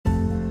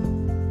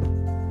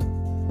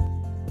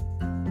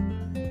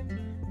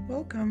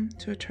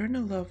to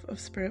Eternal Love of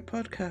Spirit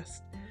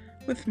podcast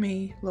with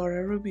me,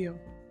 Laura Rubio.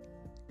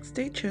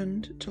 Stay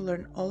tuned to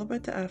learn all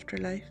about the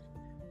afterlife,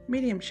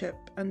 mediumship,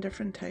 and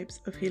different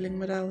types of healing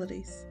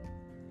modalities.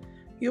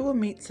 You will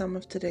meet some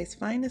of today's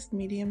finest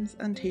mediums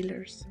and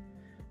healers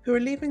who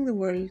are leaving the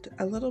world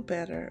a little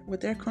better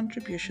with their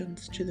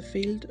contributions to the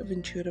field of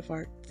intuitive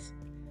arts.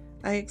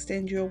 I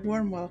extend you a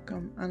warm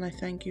welcome and I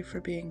thank you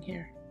for being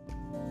here.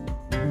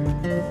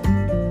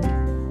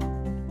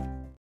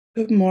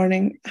 Good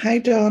morning. Hi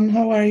Dawn,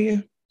 how are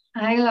you?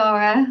 Hi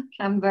Laura,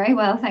 I'm very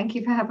well. Thank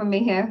you for having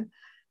me here.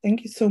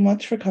 Thank you so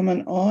much for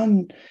coming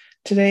on.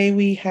 Today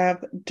we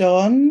have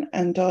Dawn,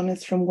 and Dawn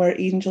is from Where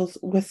Angels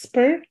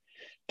Whisper.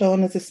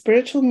 Dawn is a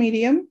spiritual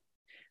medium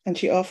and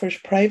she offers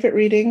private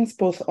readings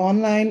both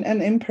online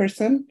and in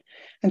person,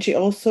 and she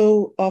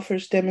also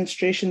offers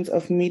demonstrations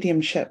of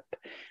mediumship,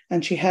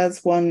 and she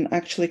has one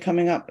actually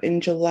coming up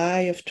in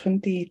July of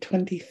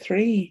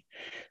 2023.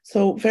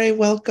 So very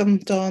welcome,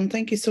 Dawn.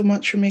 Thank you so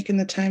much for making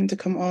the time to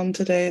come on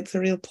today. It's a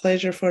real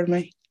pleasure for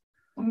me.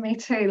 Me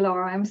too,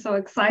 Laura. I'm so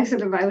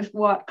excited about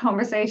what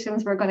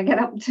conversations we're going to get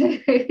up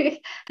to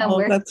and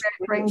where Spirit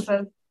brings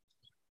us.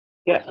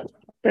 Yeah,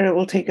 Spirit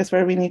will take us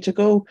where we need to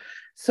go.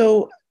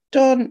 So,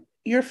 Dawn,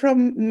 you're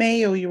from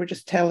Mayo, you were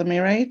just telling me,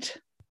 right?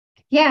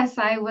 Yes,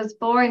 I was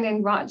born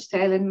in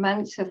Rochdale in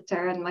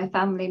Manchester, and my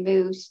family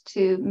moved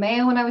to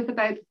Mayo when I was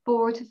about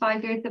 4 to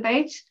 5 years of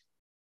age.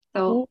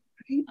 So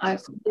I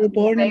was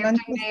born in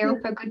Mayo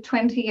for a good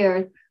 20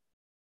 years.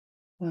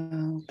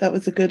 Wow, that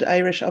was a good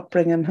Irish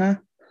upbringing, huh?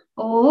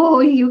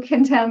 Oh, you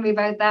can tell me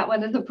about that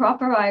one. As a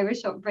proper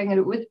Irish upbringing,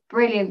 it was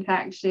brilliant,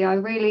 actually. I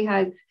really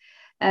had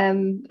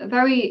a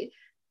very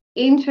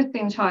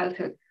interesting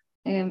childhood,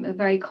 a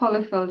very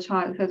colourful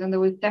childhood, and there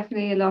was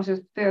definitely a lot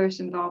of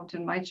spirit involved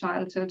in my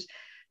childhood.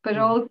 But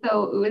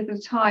also, it was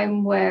a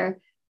time where,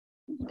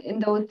 in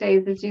those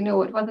days, as you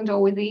know, it wasn't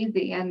always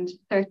easy, and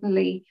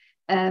certainly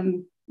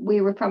we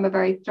were from a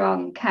very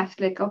strong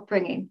Catholic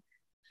upbringing.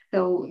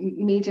 So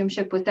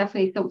mediumship was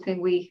definitely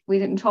something we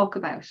didn't talk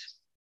about.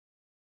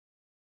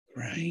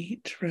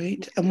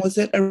 Right. And was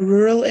it a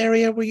rural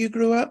area where you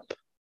grew up?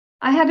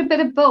 I had a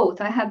bit of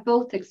both. I had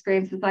both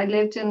experiences. I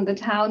lived in the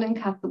town in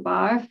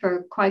Castlebar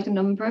for quite a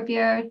number of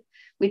years.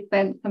 We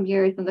spent some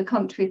years in the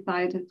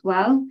countryside as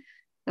well.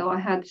 So I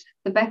had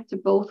the best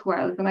of both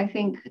worlds. And I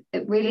think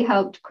it really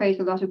helped create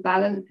a lot of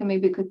balance for me,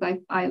 because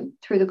I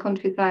through the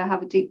countryside, I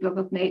have a deep love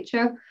of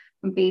nature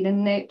and being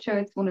in nature.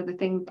 It's one of the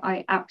things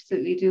I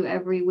absolutely do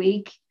every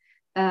week,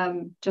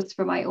 just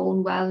for my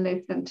own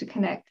wellness and to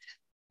connect,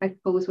 I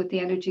suppose, with the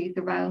energies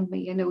around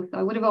me, you know. So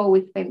I would have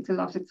always spent a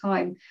lot of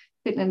time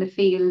sitting in the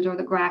field or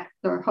the grass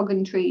or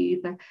hugging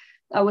trees.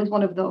 I was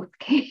one of those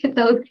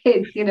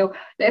kids, you know.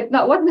 If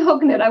not, wasn't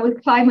hugging it, I was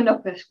climbing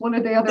up it, one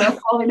or the other, or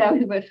falling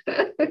out of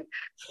it.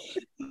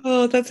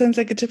 Oh, that sounds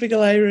like a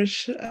typical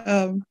Irish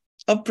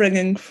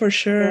upbringing for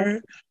sure. Yeah.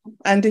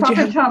 And did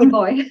proper you have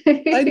tomboy?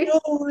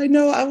 I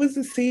know. I was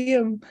the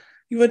same.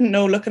 You wouldn't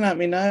know looking at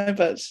me now,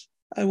 but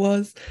I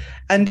was.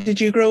 And did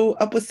you grow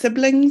up with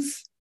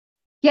siblings?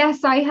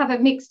 Yes, I have a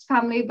mixed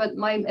family, but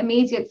my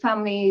immediate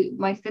family,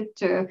 my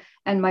sister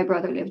and my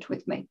brother lived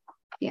with me.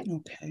 Yeah.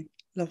 Okay,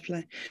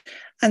 lovely.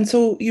 And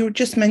so you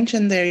just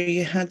mentioned there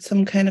you had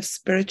some kind of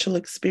spiritual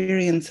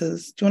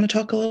experiences. Do you want to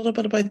talk a little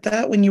bit about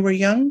that when you were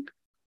young?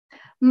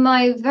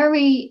 My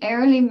very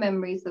early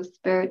memories of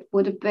spirit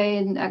would have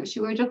been,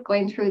 actually, we were just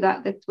going through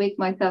that this week,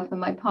 myself and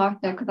my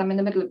partner, because I'm in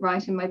the middle of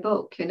writing my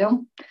book, you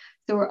know.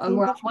 So we're on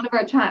one of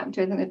our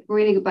chapters, and it's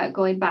really about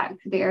going back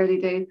to the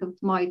early days of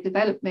my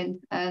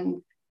development.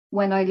 And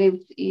when I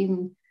lived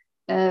in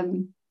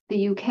the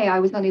UK, I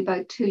was only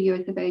about 2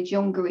 years of age,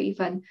 younger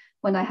even,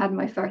 when I had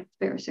my first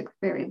spirit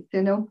experience,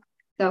 you know.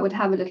 So I would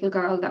have a little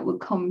girl that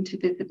would come to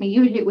visit me.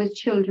 Usually it was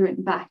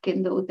children back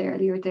in those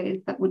earlier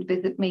days that would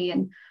visit me,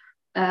 and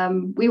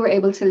we were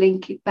able to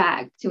link it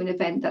back to an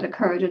event that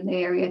occurred in the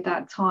area at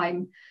that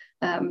time,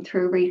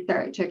 through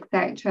research,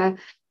 etc.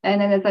 And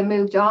then as I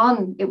moved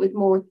on, it was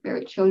more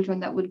spirit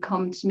children that would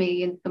come to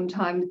me, and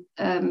sometimes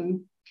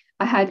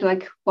I had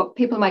like what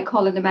people might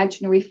call an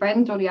imaginary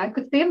friend, only I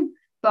could see him.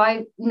 But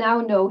I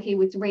now know he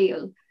was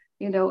real,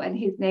 you know, and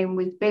his name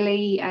was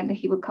Billy, and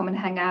he would come and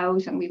hang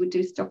out and we would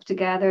do stuff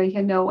together,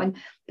 you know. And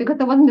because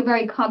I wasn't a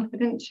very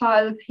confident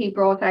child, he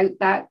brought out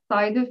that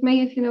side of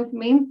me, if you know what I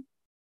mean.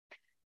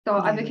 So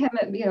I became,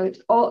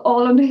 it's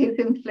all under his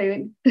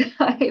influence.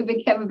 I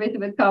became a bit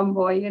of a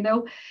tomboy, you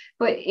know.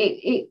 But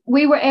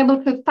we were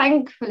able to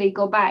thankfully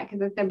go back,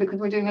 as I said, because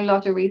we're doing a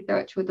lot of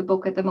research with the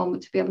book at the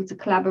moment, to be able to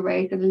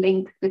collaborate and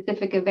link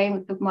specific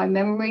events of my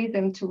memories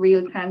into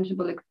real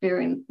tangible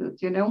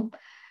experiences, you know.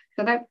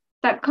 So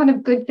that's kind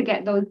of good to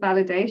get those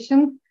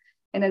validations.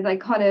 And as I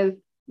kind of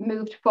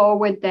moved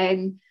forward,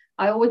 then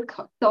I always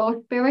saw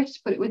spirit,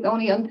 but it was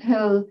only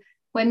until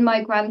when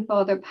my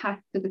grandfather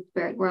passed to the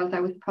spirit world, I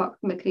was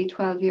approximately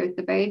 12 years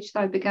of age, so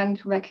I began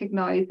to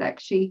recognize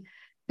actually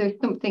there's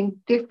something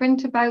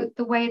different about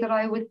the way that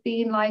I was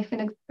seeing life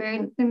and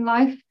experiencing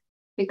life.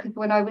 Because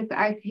when I was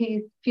at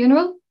his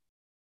funeral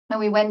and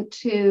we went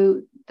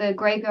to the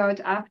graveyard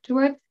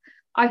afterwards,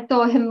 I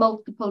saw him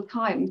multiple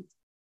times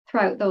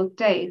throughout those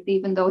days,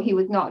 even though he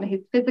was not in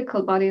his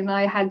physical body, and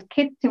I had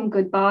kissed him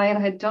goodbye and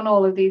I had done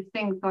all of these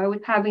things. So I was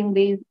having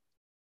these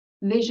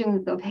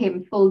visions of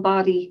him, full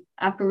body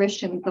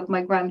apparitions of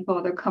my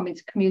grandfather coming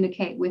to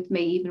communicate with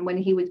me, even when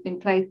he was being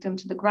placed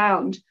into the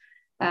ground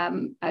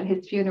at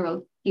his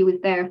funeral. He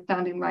was there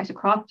standing right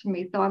across from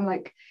me. So I'm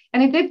like,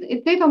 and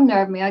it did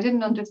unnerve me. I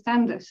didn't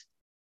understand it,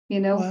 you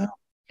know. Wow.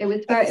 It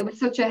was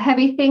such a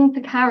heavy thing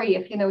to carry,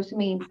 if you know what I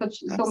mean.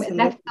 It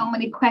left so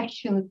many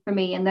questions for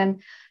me. And then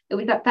it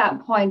was at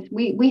that point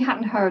we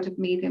hadn't heard of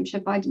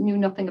mediumship. I knew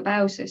nothing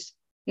about it.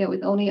 You know, it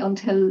was only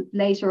until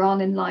later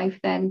on in life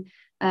then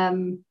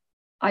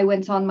I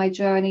went on my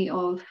journey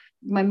of,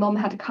 my mum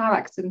had a car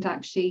accident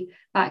actually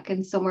back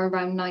in somewhere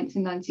around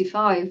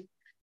 1995.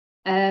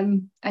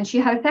 And she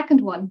had a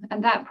second one,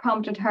 and that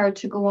prompted her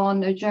to go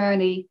on a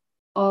journey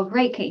of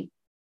Reiki.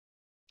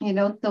 You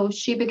know, so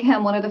she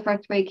became one of the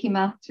first Reiki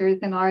masters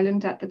in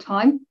Ireland at the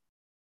time.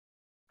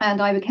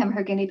 And I became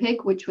her guinea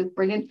pig, which was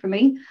brilliant for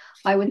me.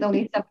 I was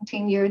only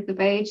 17 years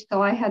of age,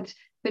 so I had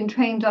been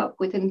trained up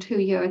within 2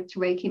 years to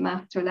Reiki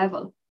master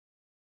level.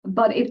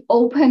 But it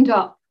opened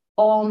up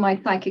all my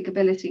psychic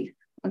abilities.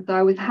 And so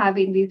I was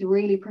having these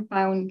really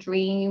profound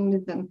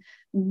dreams and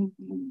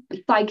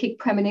psychic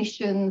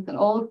premonitions and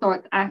all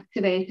sorts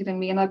activated in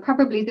me. And I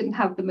probably didn't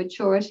have the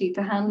maturity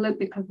to handle it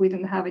because we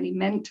didn't have any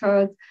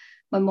mentors.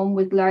 My mum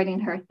was learning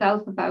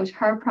herself about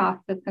her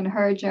process and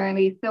her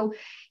journey. So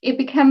it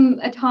became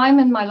a time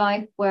in my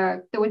life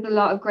where there was a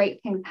lot of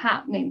great things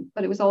happening,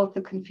 but it was also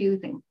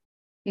confusing,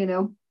 you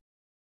know.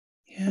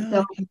 Yeah,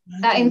 so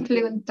that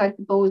influenced, I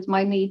suppose,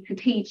 my need to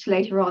teach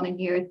later on in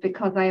years,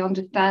 because I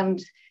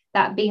understand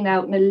that being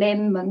out in a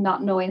limb and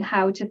not knowing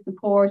how to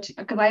support,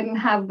 because I didn't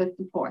have the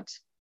support.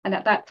 And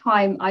at that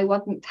time, I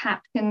wasn't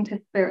tapped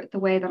into spirit the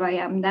way that I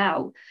am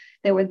now.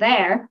 They were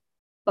there,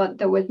 but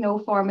there was no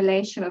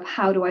formulation of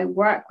how do I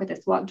work with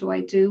this? What do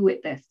I do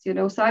with this? You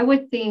know, so I was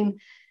seeing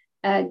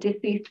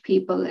deceased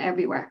people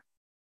everywhere.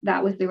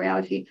 That was the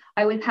reality.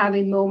 I was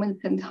having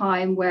moments in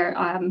time where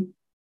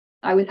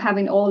I was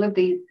having all of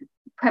these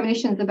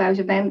premonitions about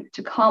events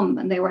to come,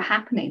 and they were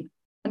happening.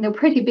 And they're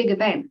pretty big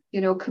events, you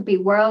know, it could be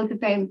world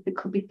events, it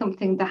could be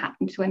something that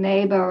happened to a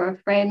neighbor or a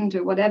friend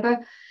or whatever.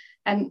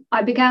 And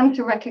I began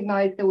to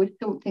recognize there was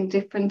something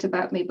different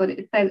about me, but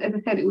as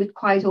I said, it was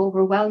quite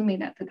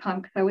overwhelming at the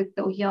time because I was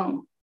so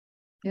young,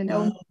 you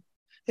know. Wow.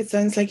 It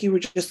sounds like you were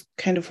just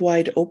kind of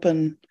wide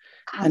open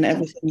and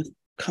everything was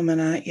coming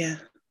at you.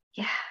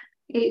 Yeah,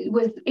 it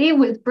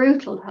was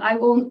brutal. I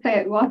won't say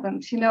it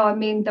wasn't, you know. I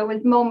mean, there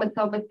was moments,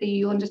 obviously,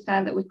 you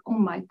understand that was, oh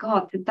my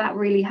God, did that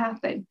really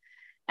happen?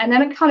 And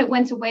then it kind of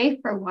went away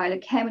for a while.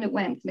 It came and it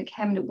went, and it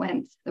came and it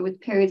went. There was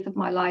periods of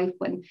my life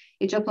when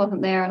it just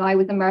wasn't there, and I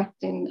was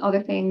immersed in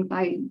other things.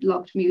 I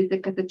loved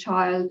music as a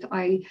child.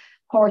 I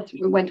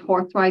went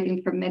horse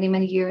riding for many,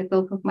 many years.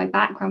 Those was my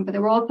background, but they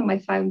were also my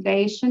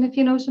foundation, if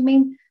you know what I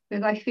mean.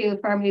 Because I feel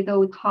firmly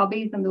those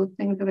hobbies and those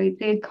things that I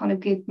did kind of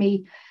give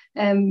me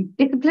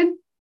discipline,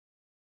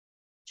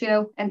 you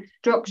know, and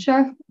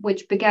structure,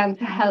 which began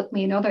to help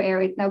me in other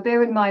areas. Now,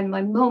 bear in mind,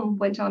 my mum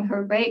went on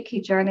her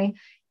Reiki journey,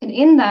 and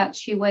in that,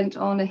 she went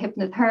on a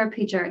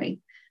hypnotherapy journey,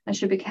 and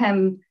she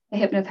became a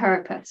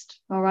hypnotherapist.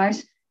 All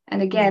right.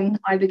 And again,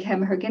 I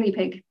became her guinea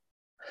pig.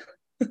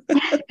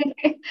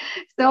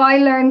 So I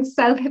learned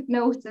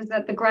self-hypnosis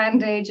at the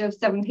grand age of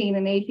 17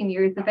 and 18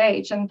 years of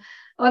age. And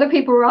other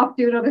people were off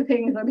doing other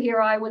things, and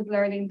here I was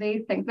learning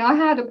these things. Now, I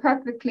had a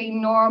perfectly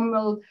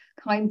normal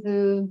kind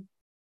of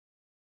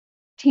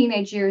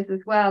teenage years as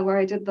well, where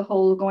I did the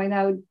whole going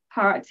out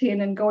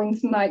partying and going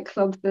to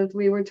nightclubs, as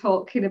we were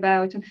talking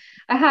about, and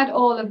I had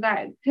all of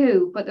that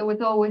too, but there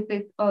was always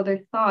this other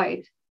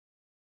side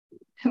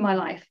to my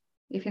life,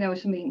 if you know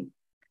what I mean.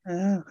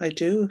 Yeah, I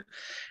do.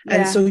 Yeah.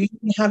 And so you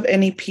didn't have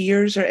any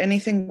peers or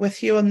anything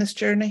with you on this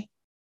journey?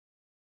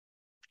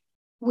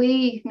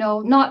 No,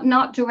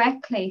 not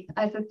directly.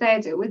 As I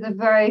said, it was a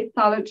very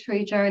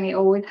solitary journey,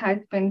 always has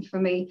been for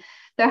me.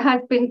 There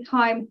has been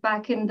times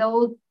back in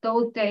those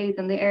days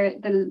in the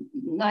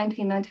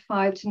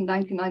 1995 to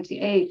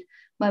 1998,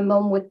 my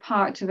mum was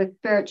part of a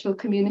spiritual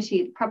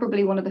community,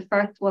 probably one of the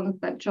first ones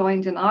that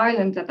joined in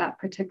Ireland at that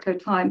particular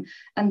time.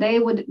 And they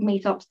would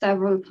meet up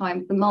several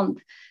times a month.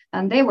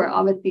 And they were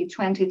obviously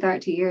 20,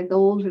 30 years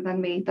older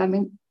than me. I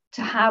mean,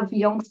 to have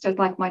youngsters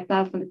like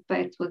myself in the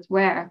space was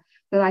rare.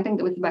 So I think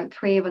there was about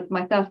 3 of us,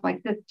 myself, my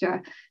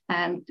sister,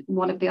 and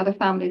one of the other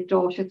family's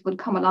daughters would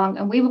come along,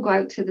 and we would go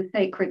out to the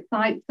sacred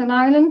sites in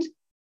Ireland.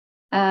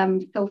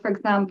 So, for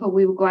example,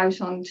 we would go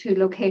out on 2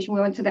 locations. We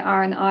went to the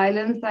Aran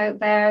Islands out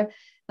there,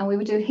 and we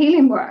would do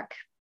healing work,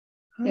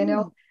 you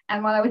know.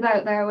 And while I was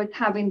out there, I was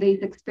having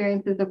these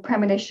experiences of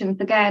premonitions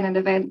again and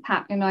events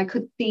happening. I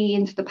could see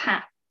into the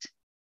past,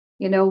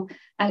 you know.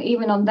 And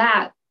even on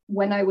that,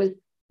 when I was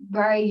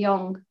very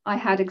young, I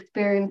had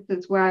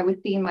experiences where I was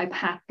seeing my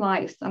past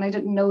lives, and I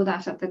didn't know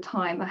that at the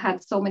time. I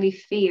had so many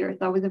fears.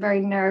 I was a very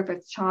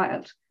nervous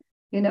child,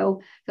 you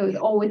know, so it was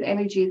always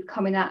energies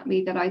coming at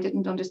me that I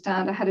didn't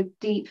understand. I had a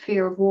deep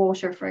fear of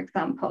water, for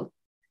example,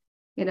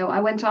 You know, I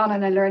went on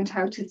and I learned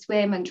how to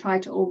swim and try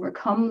to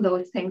overcome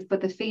those things,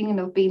 but the feeling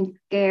of being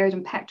scared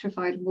and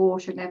petrified of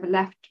water never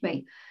left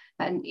me.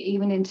 And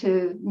even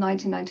into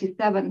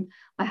 1997,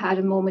 I had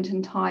a moment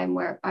in time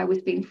where I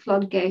was being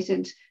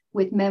floodgated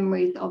with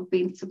memories of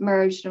being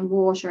submerged in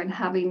water and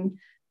having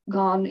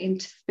gone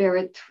into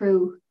spirit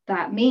through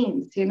that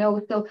means, you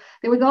know. So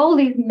there was all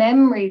these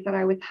memories that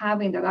I was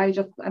having that I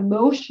just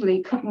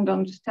emotionally couldn't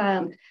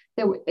understand.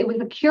 It was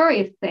a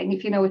curious thing,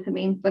 if you know what I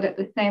mean, but at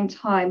the same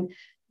time,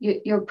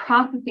 you're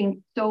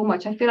processing so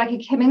much. I feel like I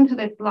came into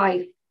this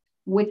life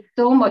with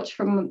so much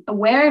from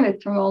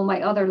awareness from all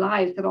my other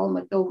lives that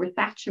almost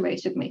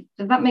oversaturated me.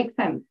 Does that make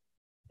sense?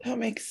 That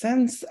makes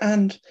sense.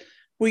 And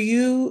were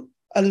you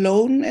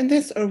alone in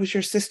this, or was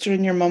your sister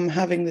and your mum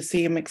having the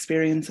same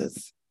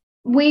experiences?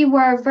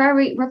 We're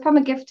from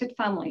a gifted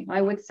family,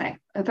 I would say,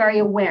 a very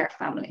aware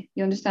family.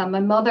 You understand? My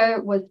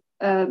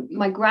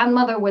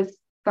grandmother was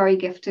very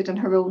gifted in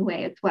her own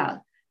way as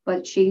well,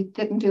 but she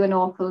didn't do an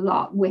awful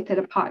lot with it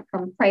apart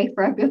from pray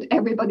for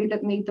everybody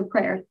that needs a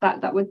prayer.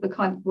 That was the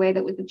kind of way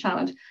that was a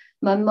challenge.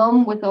 My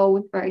mum was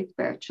always very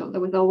spiritual. There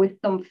was always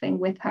something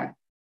with her,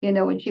 you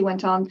know, and she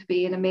went on to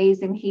be an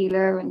amazing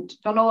healer and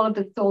done all of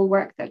the soul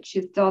work that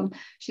she's done.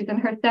 She's in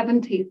her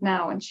 70s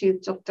now, and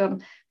she's just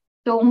done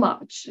so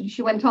much.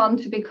 She went on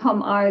to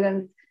become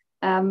Ireland's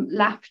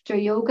laughter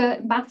yoga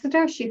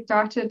ambassador. She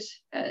started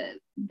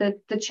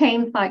the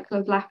chain cycle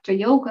of laughter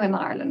yoga in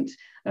Ireland.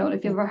 I don't know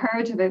if you've ever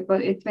heard of it,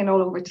 but it's been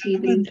all over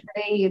TV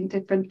today in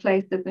different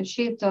places, and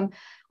she's done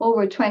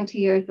over 20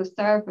 years of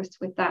service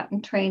with that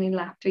and training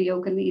laughter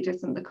yoga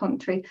leaders in the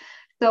country.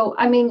 So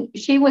I mean,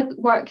 she was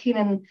working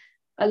in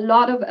a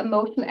lot of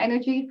emotional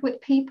energies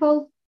with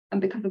people, and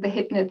because of the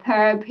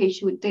hypnotherapy,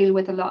 she would deal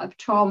with a lot of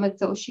trauma.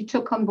 So she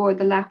took on board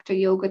the laughter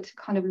yoga to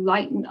kind of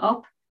lighten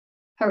up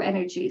her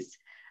energies.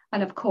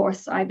 And of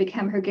course, I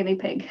became her guinea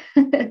pig.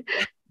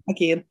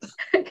 Again.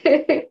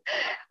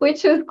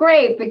 Which was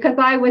great because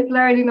I was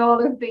learning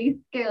all of these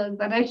skills.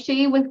 And as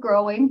she was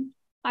growing,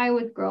 I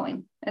was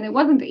growing. And it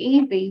wasn't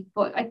easy,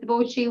 but I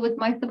suppose she was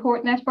my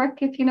support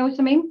network, if you know what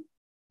I mean.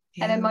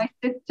 Yeah. And then my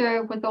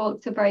sister was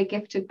also very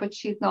gifted, but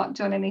she's not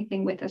done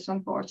anything with it,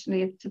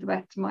 unfortunately, to the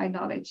best of my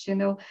knowledge. You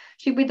know,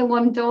 she'd be the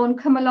one, Dawn,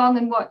 come along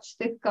and watch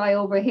this guy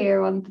over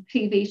here on the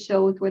TV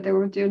shows where they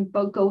were doing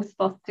ghost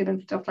busting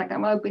and stuff like that.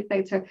 And I would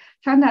say to her,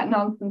 turn that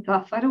nonsense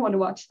off. I don't want to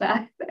watch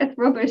that. It's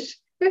rubbish.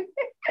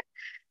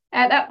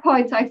 At that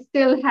point, I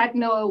still had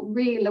no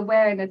real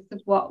awareness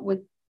of what was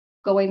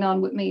going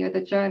on with me or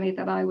the journey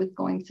that I was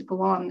going to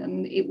go on.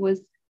 And it was,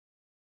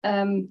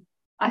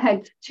 I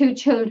had 2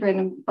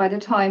 children by the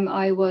time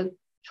I was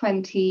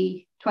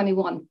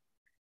 21.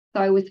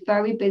 So I was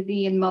very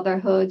busy in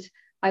motherhood.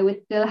 I was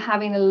still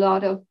having a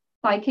lot of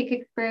psychic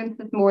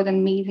experiences more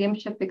than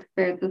mediumship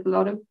experiences. A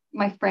lot of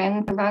my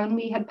friends around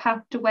me had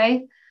passed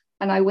away,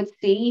 and I would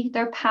see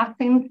their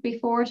passings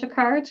before it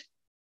occurred.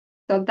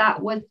 So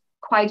that was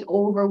quite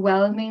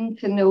overwhelming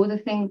to know the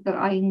things that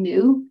I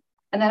knew.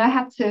 And then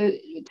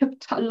it took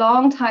a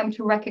long time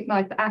to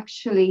recognize that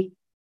actually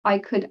I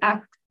could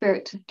ask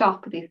spirit to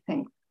stop these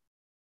things,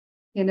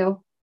 you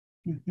know.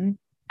 Mm-hmm.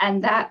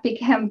 And that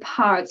became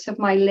part of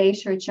my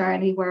later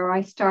journey, where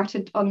I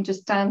started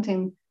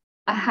understanding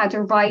I had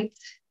a right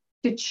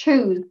to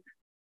choose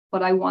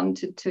what I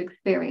wanted to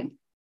experience.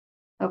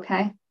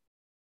 Okay.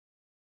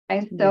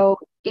 And so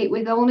it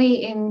was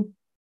only in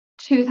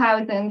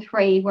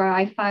 2003 where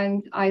I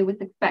found I was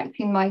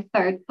expecting my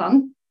 3rd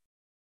son,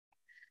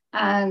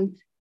 and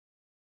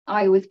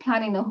I was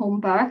planning a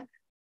home birth,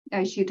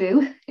 as you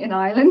do in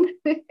Ireland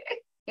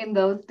in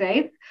those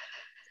days.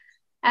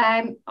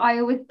 And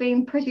I was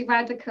being pretty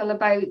radical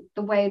about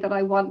the way that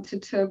I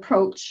wanted to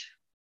approach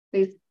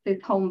this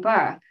home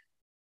birth.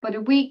 But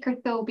a week or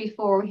so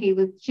before he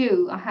was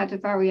due, I had a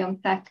very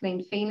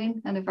unsettling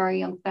feeling and a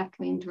very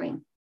unsettling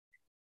dream.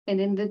 And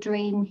in the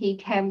dream, he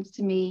came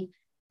to me,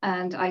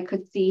 and I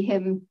could see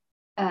him.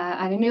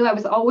 And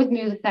I always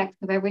knew the sex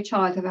of every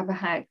child I've ever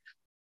had.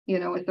 You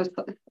know, I was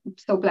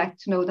so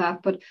blessed to know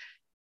that. But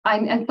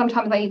and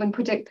sometimes I even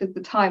predicted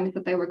the times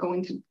that they were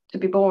going to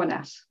be born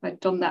at. I'd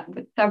done that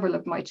with several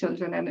of my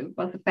children, and it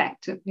was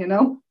effective, you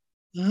know.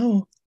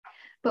 Oh.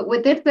 But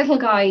with this little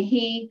guy,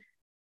 he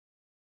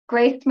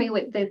graced me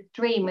with this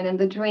dream. And in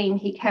the dream,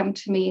 he came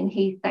to me and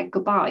he said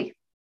goodbye,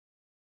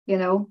 you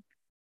know.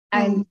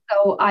 And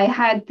so I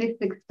had this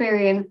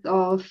experience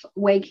of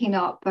waking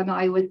up, and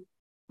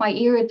my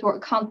ears were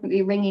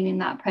constantly ringing in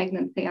that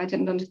pregnancy. I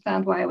didn't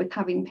understand why I was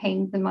having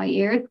pains in my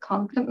ears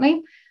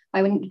constantly.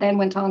 I then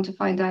went on to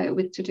find out it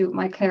was to do with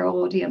my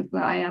clairaudience,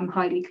 that I am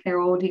highly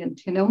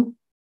clairaudient, you know.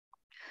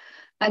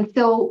 And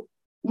so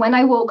when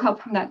I woke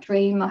up from that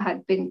dream, I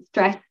had been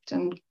stressed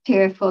and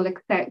tearful,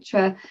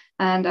 etc.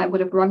 And I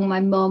would have rung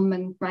my mum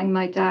and rang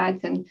my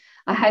dad, and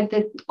I had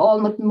this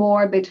almost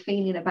morbid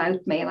feeling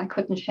about me, and I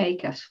couldn't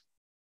shake it.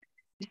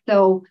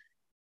 So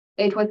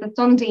it was a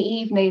Sunday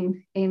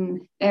evening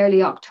in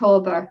early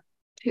October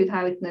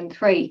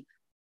 2003.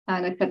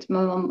 And I said to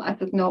my mum, I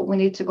said, no, we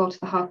need to go to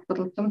the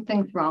hospital.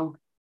 Something's wrong,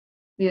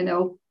 you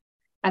know.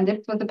 And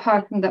this was a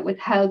person that was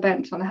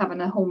hell-bent on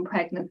having a home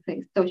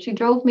pregnancy. So she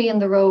drove me on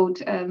the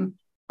road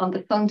on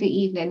the Sunday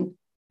evening.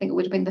 I think it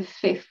would have been the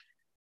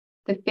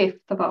 5th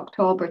of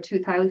October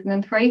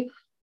 2003.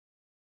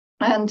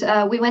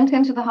 And we went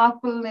into the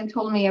hospital and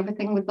told me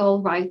everything was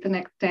all right. The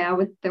next day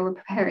they were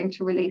preparing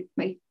to release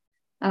me.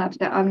 And I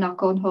said, I'm not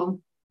going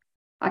home.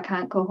 I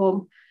can't go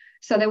home.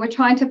 So they were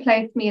trying to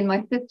place me in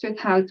my sister's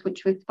house,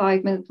 which was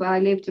 5 minutes where I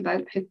lived,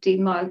 about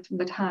 15 miles from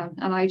the town.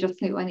 And I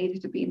just knew I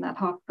needed to be in that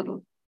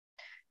hospital.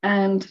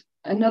 And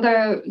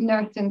another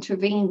nurse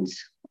intervened.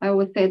 I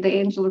always say the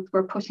angels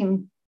were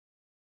putting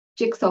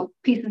pieces of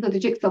the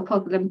jigsaw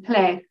puzzle in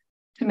place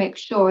to make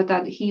sure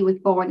that he was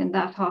born in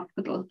that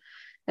hospital.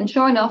 And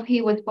sure enough,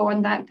 he was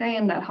born that day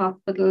in that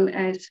hospital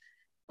at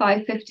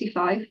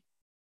 5:55.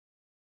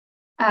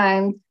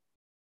 And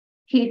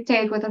he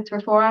stayed with us for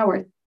 4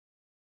 hours.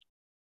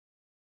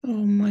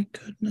 Oh my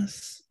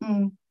goodness.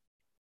 Mm.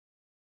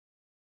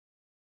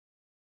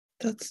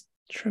 That's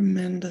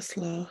tremendous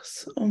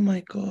loss. Oh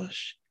my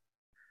gosh.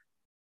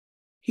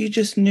 You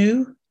just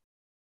knew?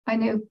 I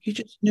knew. You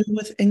just knew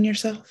within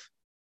yourself?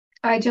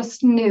 I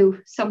just knew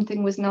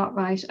something was not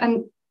right.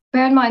 And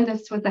bear in mind,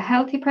 this was a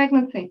healthy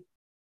pregnancy.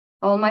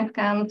 All my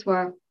scans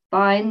were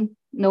fine,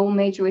 no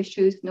major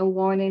issues, no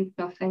warnings,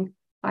 nothing.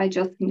 I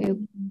just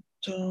knew.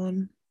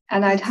 Dawn.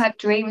 And I'd had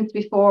dreams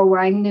before where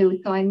I knew,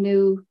 so I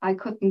knew I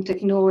couldn't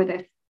ignore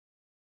this,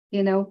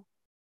 you know.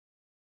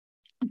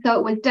 So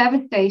it was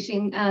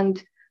devastating.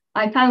 And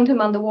I found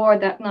him on the ward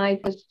that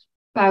night at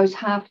about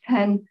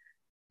 10:30.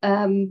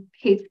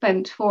 He'd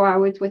spent 4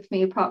 hours with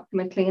me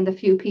approximately, and the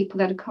few people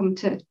that had come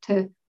to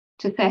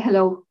say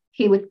hello.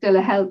 He was still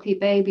a healthy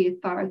baby as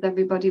far as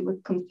everybody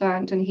was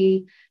concerned, and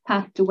he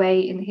passed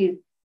away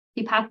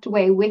he passed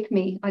away with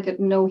me. I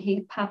didn't know he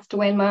had passed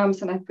away in my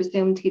arms, and I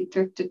presumed he'd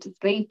drifted to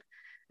sleep,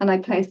 and I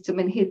placed him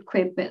in his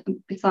crib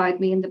beside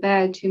me in the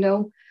bed, you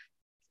know.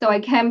 So I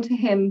came to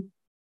him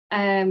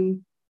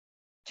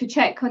to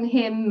check on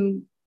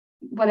him,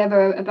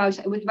 whatever, it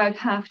was about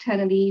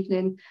 10:30 in the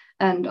evening,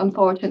 and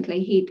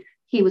unfortunately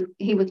he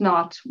was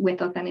not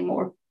with us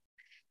anymore.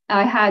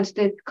 I had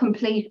this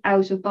complete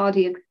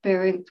out-of-body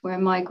experience where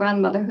my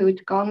grandmother, who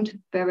had gone to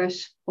spirit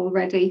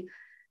already,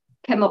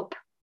 came up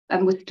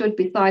and was stood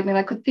beside me, and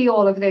I could see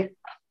all of this.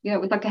 You know,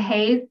 it was like a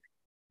haze.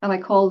 And I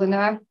called the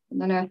nurse,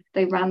 and the nurse,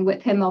 they ran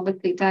with him,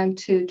 obviously, down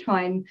to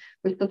try and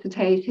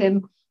resuscitate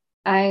him.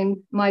 And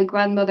my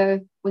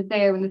grandmother was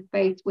there in the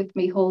space with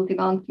me, holding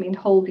on to me and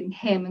holding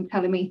him and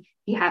telling me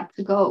he had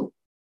to go.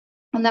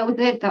 And that was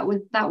it. That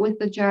was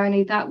the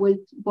journey. That was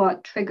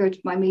what triggered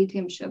my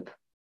mediumship.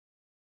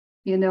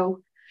 You know,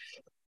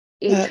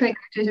 it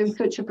triggered it in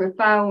such a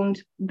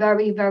profound,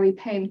 very, very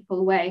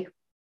painful way.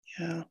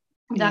 Yeah.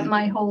 That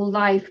my whole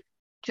life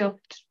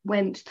just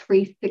went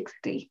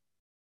 360.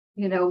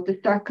 You know, the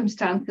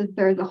circumstances,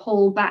 there's a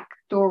whole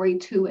backstory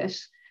to it,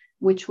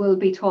 which will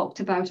be talked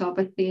about,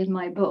 obviously, in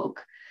my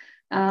book.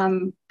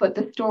 But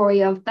the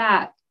story of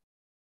that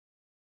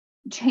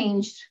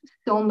changed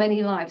so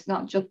many lives,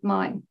 not just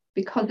mine.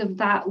 Because of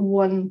that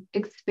one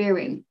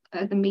experience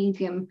as a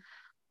medium,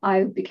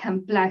 I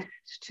became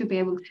blessed to be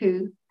able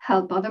to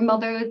help other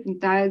mothers and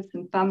dads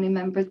and family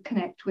members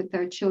connect with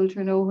their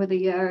children over the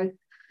years,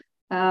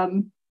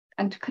 and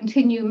to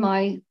continue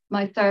my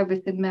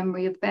service in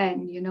memory of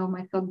Ben, you know,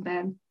 my son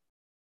Ben.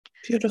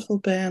 Beautiful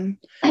Ben.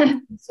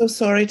 I'm so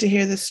sorry to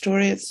hear this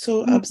story. It's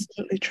so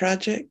absolutely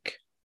tragic.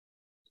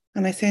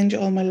 And I send you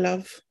all my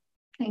love.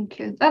 Thank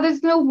you.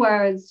 There's no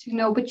words, you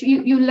know, but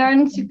you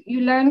learn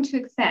to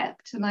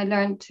accept, and I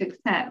learned to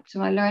accept,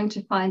 and I learned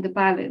to find the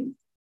balance.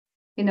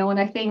 You know, and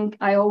I think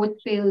I always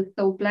feel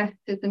so blessed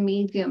as a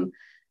medium,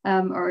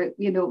 or,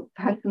 you know,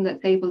 person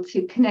that's able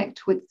to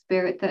connect with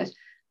spirit, that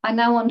I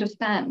now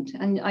understand,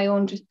 and I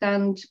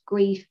understand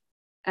grief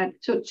at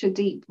such a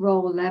deep, raw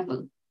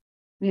level.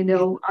 You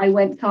know, I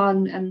went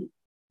on and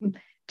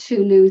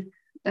to lose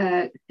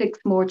 6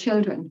 more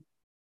children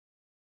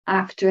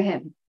after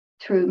him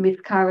through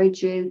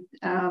miscarriages,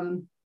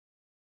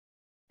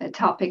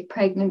 ectopic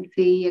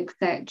pregnancy,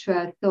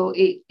 etc. So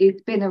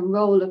it's been a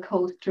roller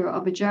coaster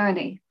of a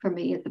journey for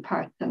me as a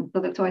person.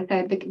 So that's why I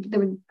said they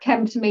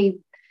came to me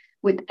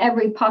with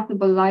every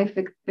possible life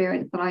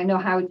experience that I know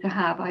how to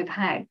have. I've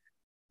had.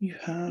 You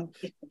have.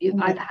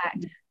 I've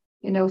had.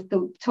 You know,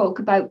 so talk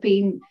about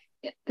being.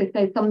 They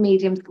say some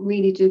mediums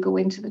really do go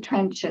into the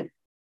trenches,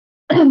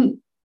 and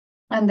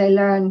they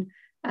learn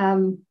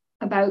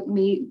about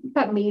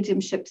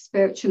mediumship,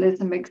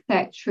 spiritualism,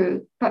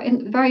 etc., but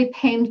in very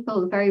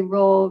painful, very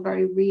raw,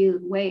 very real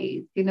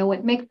ways. You know,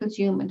 it makes us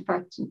human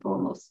first and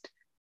foremost.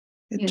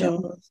 It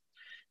does.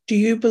 Do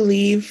you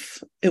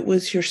believe it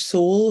was your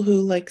soul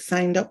who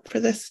signed up for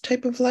this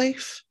type of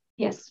life?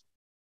 Yes.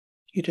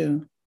 You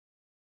do?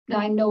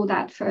 I know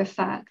that for a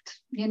fact.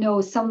 You know,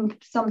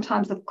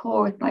 sometimes, of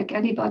course, like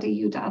anybody,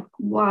 you'd ask,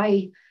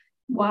 why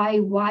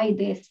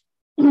this?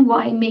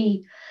 Why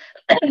me?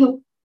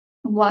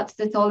 What's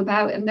this all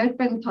about? And there's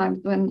been times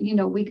when, you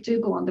know, we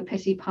do go on the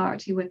pity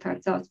party with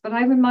ourselves, but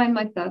I remind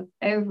myself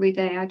every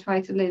day, I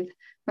try to live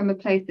from a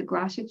place of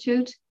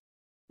gratitude.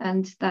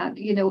 and that,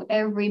 you know,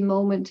 every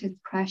moment is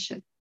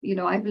precious. You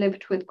know, I've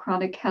lived with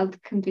chronic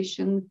health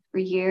conditions for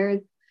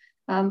years,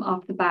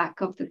 off the back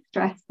of the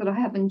stress that I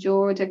have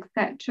endured,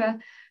 etc.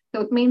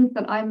 So it means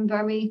that I'm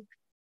very,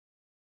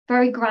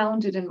 very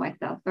grounded in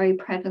myself, very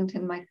present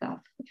in myself,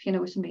 if you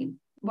know what I mean.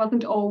 It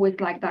wasn't always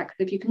like that, because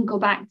if you can go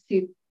back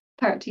to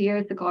 30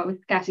 years ago, I was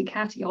scatty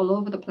catty all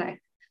over the place.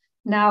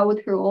 Now,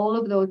 through all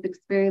of those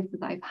experiences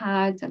I've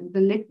had and the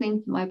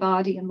listening to my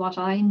body and what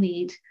I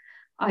need,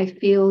 I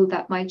feel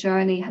that my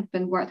journey has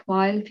been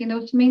worthwhile, if you know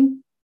what I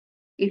mean.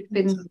 It's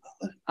been,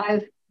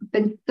 I've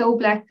been so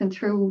blessed, and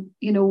through,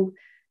 you know,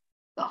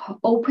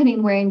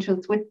 opening Where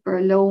Angels Whisper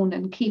alone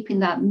and keeping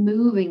that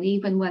moving,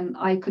 even when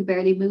I could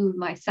barely move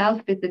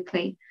myself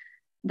physically,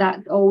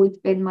 that's always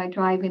been my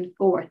driving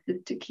force,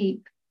 is to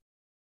keep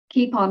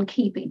on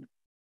keeping,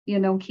 you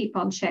know, keep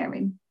on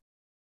sharing.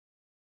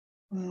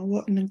 Wow,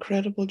 what an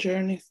incredible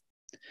journey.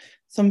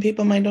 Some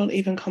people might not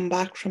even come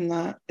back from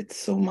that. It's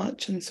so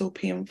much and so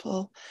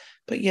painful,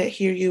 but yet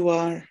here you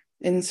are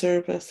in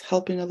service,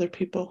 helping other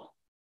people.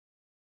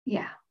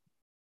 Yeah.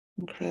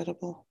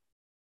 Incredible.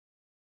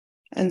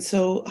 And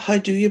so how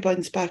do you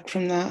bounce back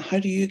from that? How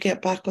do you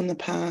get back on the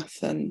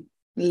path and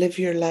live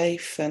your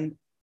life? And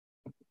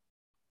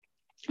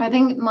I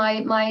think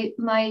my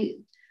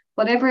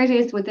whatever it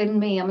is within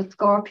me, I'm a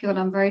Scorpio and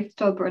I'm very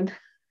stubborn.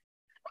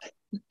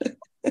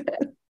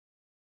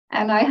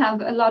 And I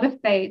have a lot of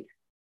faith.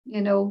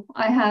 You know,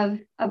 I've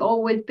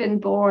always been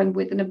born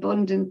with an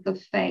abundance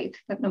of faith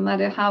that no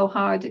matter how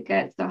hard it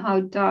gets or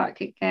how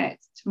dark it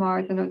gets,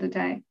 tomorrow's another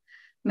day.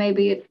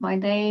 Maybe it's my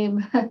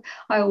name.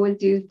 I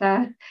always use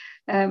that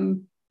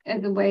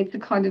as a way to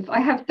kind of, I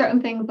have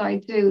certain things I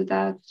do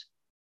that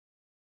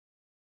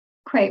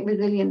create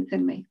resilience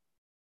in me,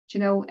 you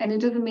know, and it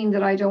doesn't mean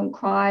that I don't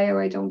cry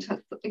or I don't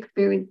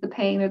experience the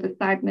pain or the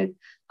sadness.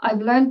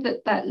 I've learned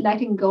that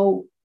letting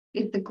go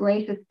is the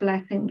greatest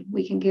blessing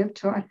we can give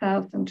to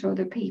ourselves and to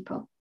other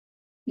people,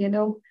 you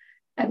know.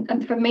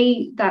 And for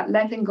me, that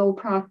letting go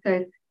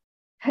process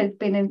has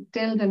been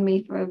instilled in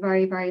me for a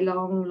very, very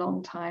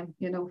long time.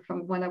 You know,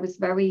 from when I was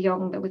very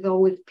young, there was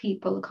always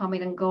people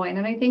coming and going.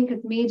 And I think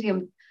as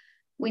mediums,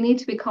 we need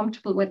to be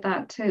comfortable with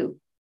that too.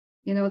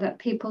 You know, that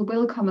people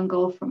will come and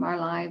go from our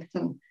lives,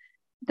 and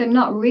they're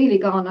not really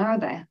gone, are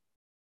they?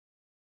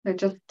 They're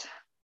just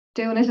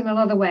doing it in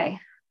another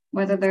way.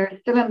 Whether they're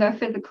still in their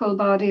physical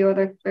body or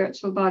their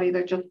spiritual body,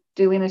 they're just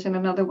doing it in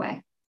another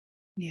way.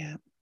 Yeah.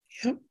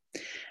 Yep.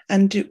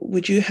 And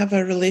would you have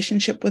a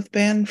relationship with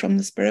Ben from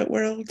the spirit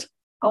world?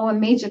 Oh,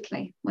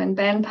 immediately. When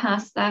Ben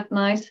passed that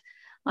night,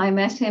 I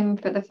met him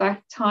for the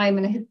first time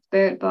in his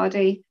spirit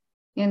body,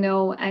 you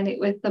know, and it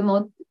was the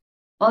most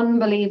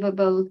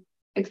unbelievable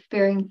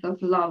experience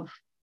of love.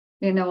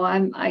 You know,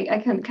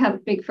 I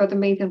can't speak for the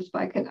mediums,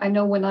 but I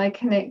know when I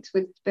connect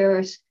with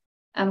spirit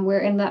and we're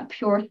in that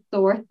pure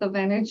source of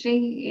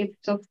energy, it's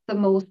just the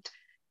most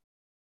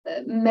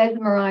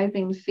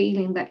mesmerizing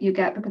feeling that you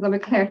get, because I'm a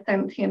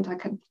clairsentient. I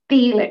can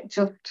feel it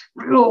just,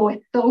 oh,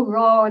 it's so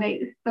raw and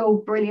it's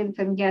so brilliant.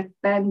 And yes,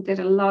 Ben did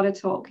a lot of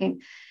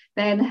talking.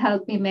 Ben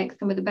helped me make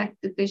some of the best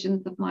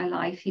decisions of my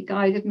life. He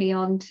guided me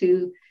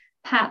onto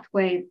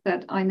pathways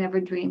that I never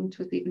dreamed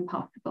was even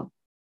possible.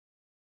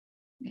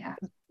 Yeah.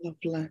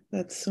 Lovely.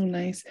 That's so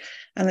nice.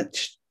 And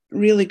it's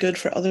really good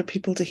for other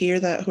people to hear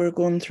that, who are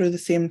going through the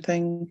same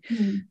thing,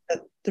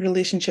 that the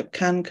relationship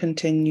can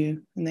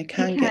continue and they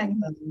can get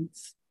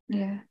balance.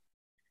 Yeah.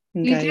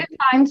 You do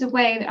find a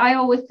way. I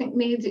always think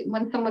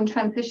when someone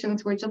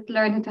transitions, we're just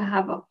learning to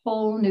have a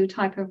whole new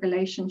type of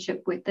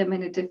relationship with them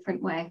in a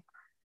different way,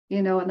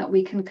 you know, and that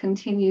we can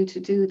continue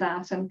to do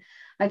that. And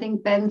I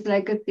think Ben's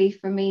legacy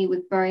for me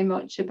was very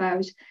much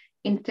about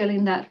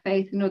instilling that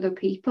faith in other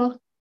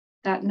people,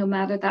 that no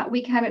matter that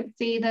we cannot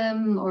see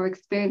them or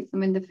experience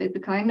them in the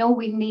physical. I know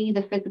we need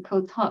a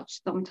physical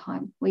touch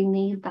sometimes. We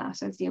need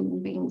that as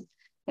human beings.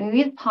 And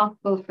it is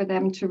possible for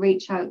them to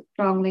reach out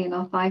strongly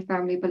enough, I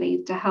firmly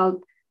believe, to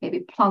help maybe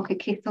plonk a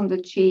kiss on the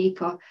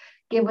cheek or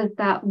give us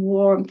that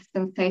warmth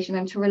sensation,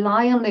 and to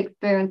rely on the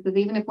experiences,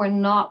 even if we're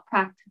not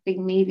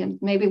practicing mediums.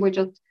 Maybe we're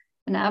just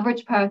an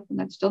average person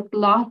that's just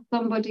lost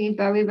somebody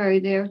very, very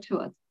dear to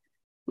us.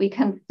 We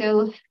can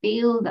still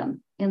feel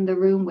them in the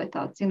room with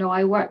us. You know,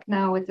 I work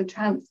now as a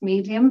trance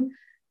medium,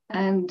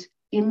 and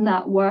in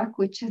that work,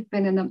 which has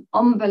been an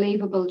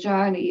unbelievable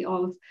journey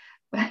of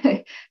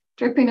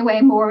stripping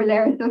away more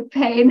layers of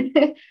pain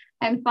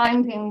and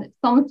finding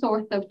some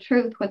source of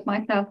truth with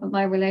myself and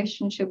my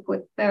relationship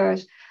with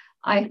spirit,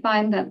 I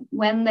find that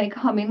when they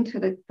come into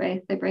this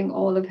space, they bring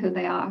all of who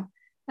they are,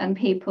 and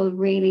people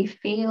really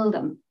feel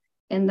them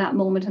in that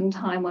moment in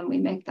time when we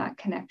make that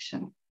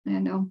connection, you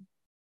know.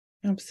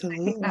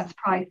 Absolutely. I think that's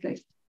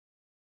priceless.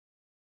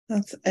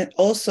 And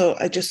also,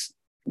 I just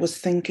was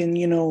thinking,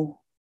 you know,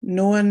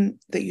 knowing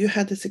that you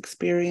had this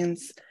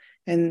experience,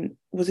 and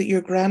was it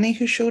your granny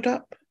who showed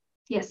up?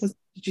 Yes.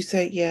 Did you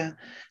say? Yeah.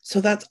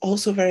 So that's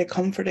also very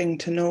comforting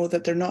to know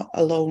that they're not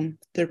alone.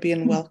 They're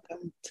being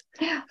welcomed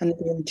and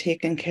being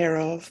taken care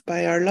of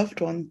by our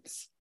loved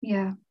ones.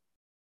 Yeah.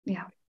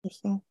 Yeah.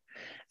 So,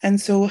 And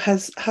so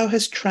how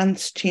has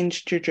trance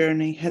changed your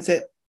journey? Has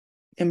it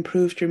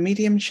improved your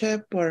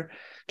mediumship, or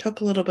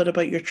talk a little bit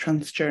about your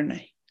trance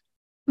journey?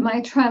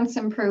 My trance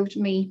improved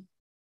me.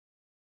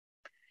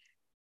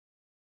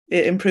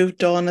 It improved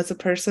Dawn as a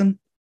person?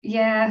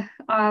 Yeah.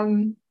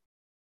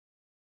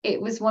 It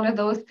was one of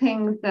those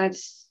things that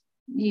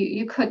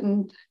you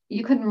couldn't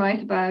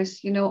write about,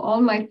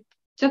 all my,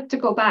 just to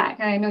go back,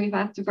 I know you've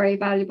asked a very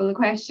valuable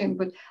question,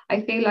 but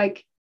I feel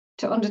like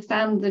to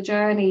understand the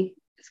journey,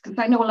 because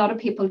I know a lot of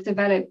people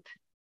develop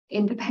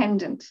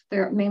independent, they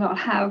may not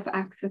have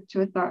access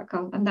to a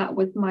circle, and that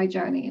was my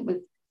journey.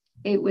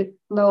 It was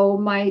slow.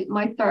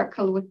 My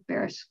circle was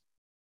spirit.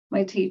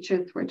 My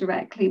teachers were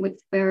directly with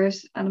spirit,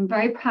 and I'm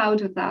very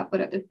proud of that,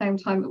 but at the same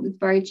time it was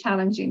very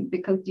challenging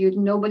because you had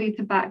nobody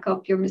to back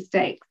up your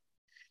mistakes.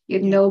 You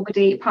had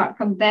nobody apart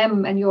from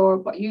them and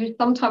what you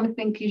sometimes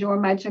think is your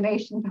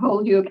imagination to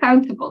hold you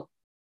accountable.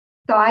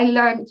 So I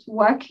learned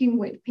working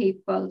with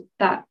people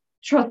that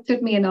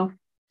trusted me enough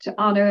to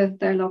honor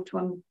their loved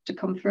one to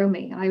come through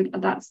me.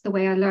 That's the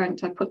way I learned.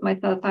 I put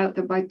myself out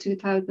there. By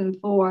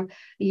 2004, a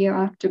year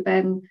after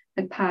Ben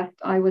had passed,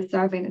 I was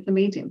serving as a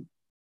medium.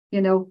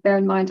 Bear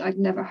in mind, I'd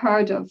never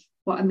heard of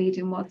what a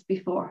medium was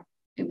before.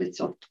 It was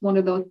just one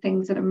of those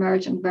things that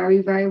emerged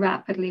very, very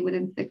rapidly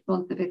within 6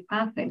 months of his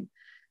passing.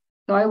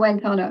 So I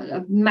went on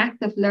a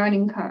massive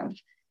learning curve.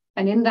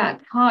 And in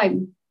that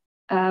time,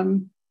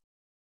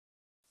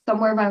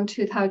 somewhere around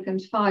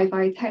 2005,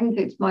 I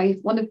attended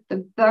one of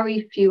the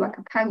very few, I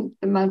could count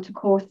the amount of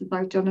courses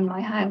I've done in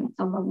my hands,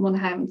 on one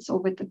hand,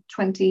 over the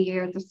 20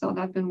 years or so that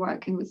I've been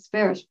working with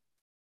spirit.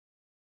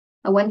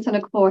 I went on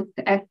a course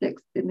to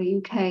Essex in the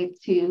UK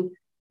to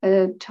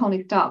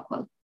Tony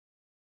Stockwell.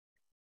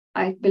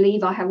 I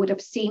believe I would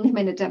have seen him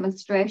in a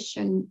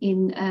demonstration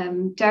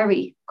in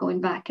Derry, going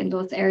back in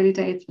those early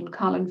days when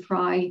Colin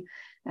Fry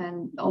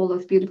and all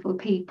those beautiful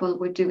people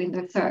were doing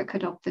their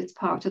circuit up this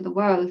part of the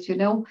world,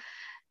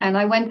 And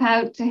I went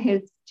out to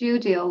his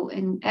studio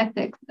in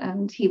Essex,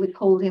 and he was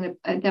holding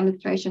a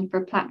demonstration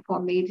for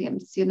platform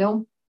mediums,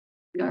 or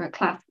a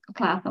class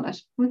on it.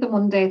 It was a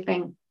one-day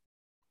thing.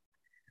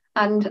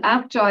 And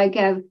after I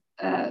gave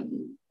a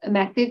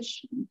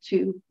message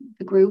to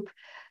the group,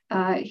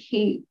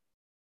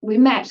 we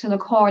met in a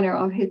corner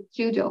of his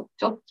studio,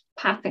 just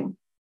passing.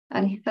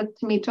 And he said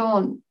to me,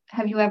 "Dawn,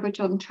 have you ever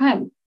done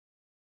trance?"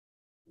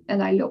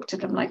 And I looked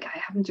at him like I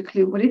haven't a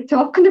clue what he's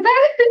talking about.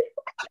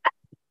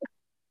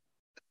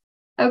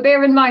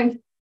 Bear in mind,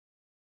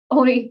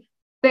 only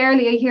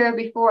barely a year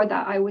before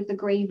that, I was a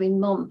grieving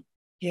mum.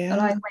 Yeah.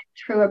 And I went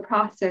through a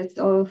process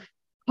of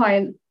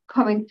clients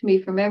coming to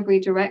me from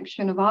every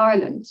direction of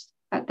Ireland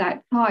at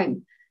that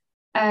time.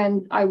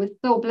 And I was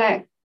so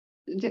blessed.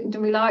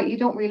 You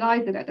don't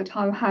realize it at the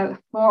time how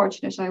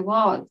fortunate I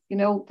was,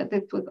 that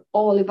this was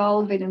all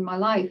evolving in my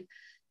life.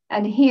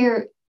 And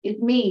here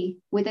is me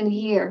within a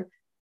year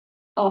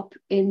up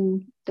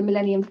in the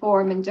Millennium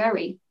Forum in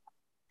Derry,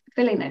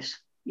 filling it,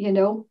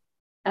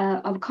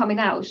 of coming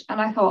out. And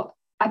I thought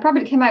I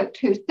probably came out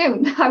too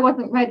soon. I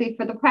wasn't ready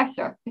for the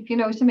pressure, if you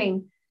know what I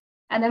mean.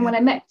 And then when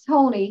I met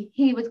Tony,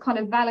 he was kind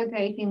of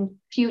validating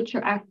future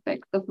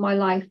aspects of my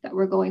life that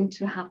were going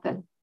to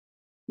happen,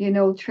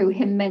 through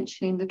him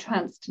mentioning the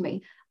trance to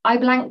me. I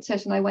blanked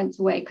it and I went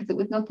away because it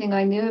was nothing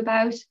I knew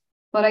about,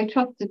 but I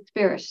trusted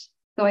spirit.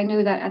 So I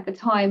knew that at the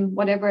time,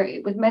 whatever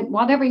he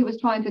was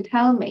trying to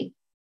tell me,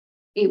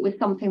 it was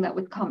something that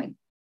was coming.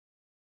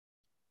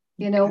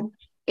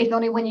 It's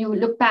only when you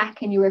look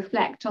back and you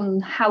reflect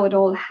on how it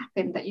all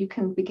happened that you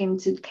can begin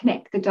to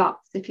connect the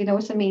dots, if you know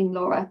what I mean,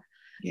 Laura.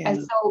 Yeah.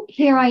 And so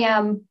here I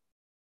am,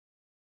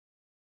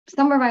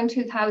 somewhere around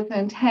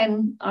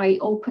 2010, I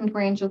opened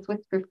Where Angels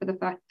Whisper for the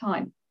first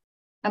time.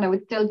 And I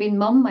was still being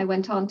mum. I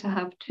went on to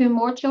have 2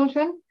 more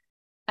children.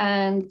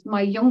 And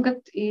my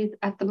youngest is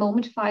at the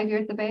moment 5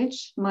 years of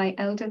age. My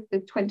eldest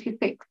is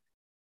 26.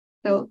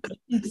 So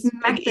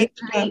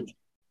massively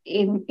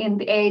in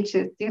the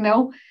ages,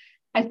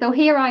 And so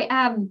here I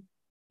am.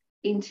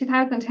 In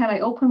 2010, I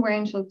opened Where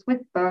Angels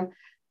Whisper,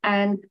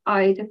 and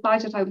I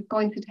decided I was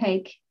going to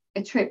take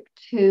a trip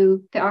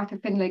to the Arthur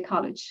Findlay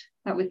College.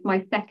 That was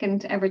my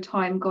second ever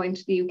time going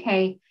to the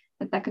UK,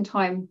 the second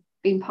time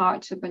being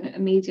part of a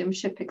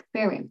mediumship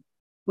experience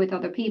with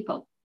other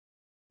people.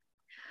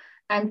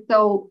 And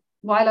so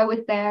while I was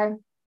there,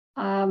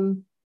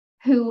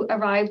 who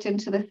arrived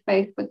into the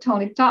space with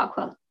Tony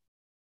Stockwell?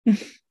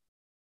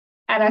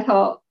 And I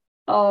thought,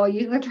 oh,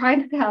 you are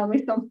trying to tell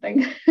me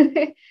something.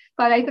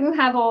 But I didn't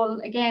have all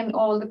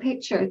the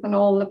pictures and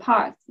all the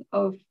parts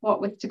of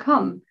what was to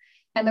come.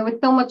 And there was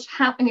so much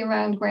happening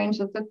around Where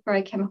Angels Whisper.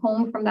 I came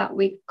home from that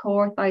week's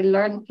course. I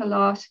learned a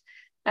lot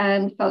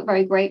and felt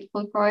very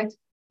grateful for it.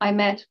 I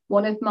met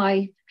one of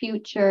my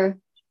future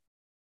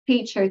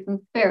teachers in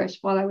spirit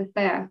while I was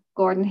there,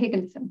 Gordon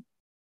Higginson.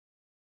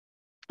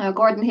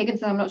 Gordon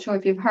Higginson, I'm not sure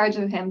if you've heard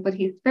of him, but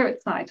he's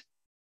spirit side.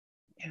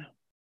 Yeah.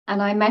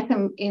 And I met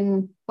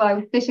him while I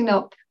was sitting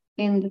up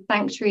in the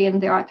sanctuary in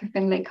the Arthur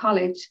Findlay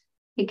College.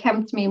 He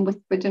came to me and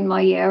whispered in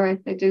my ear, as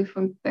they do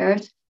from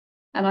spirit,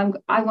 and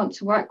I want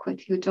to work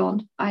with you,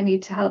 Dawn. I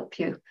need to help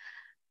you.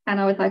 And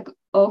I was like,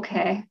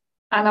 okay.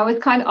 And I was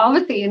kind of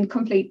obviously in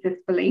complete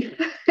disbelief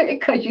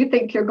because you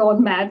think you're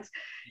going mad.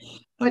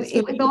 But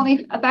it was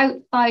only about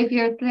 5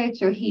 years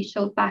later he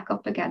showed back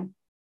up again.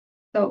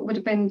 So it would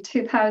have been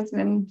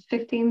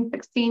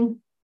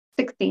 2015,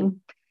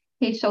 16.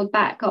 He showed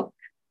back up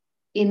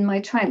in my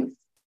trance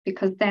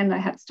because then I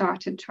had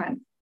started trance.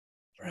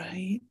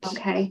 Right.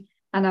 Okay.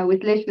 And I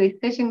was literally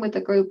sitting with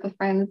a group of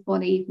friends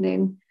one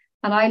evening,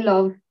 and I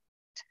love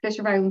to sit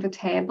around the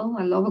table.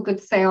 I love a good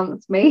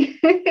seance, me.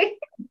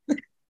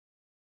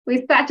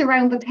 We sat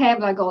around the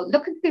table. I go,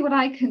 look and see what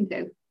I can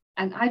do.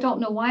 And I don't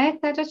know why I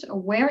said it or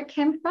where it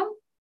came from.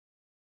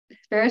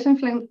 Spirit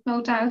influence,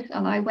 no doubt.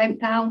 And I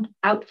went down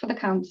out for the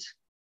count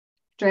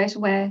straight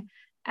away.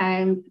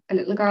 And a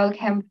little girl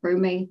came through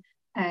me,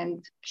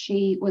 and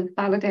she was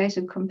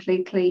validated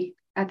completely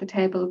at the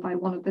table by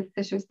one of the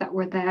sitters that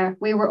were there.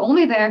 We were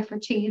only there for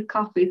cheese,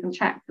 coffees, and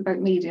chats about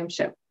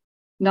mediumship,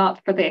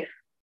 not for this.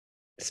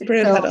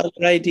 Spirit had other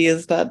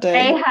ideas that day.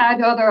 They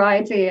had other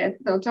ideas.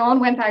 So Dawn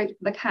went out for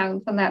the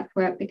count, and that's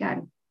where it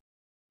began.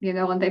 You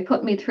know, and they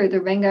put me through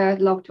the ringer.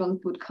 Loved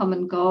ones would come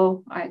and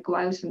go. I'd go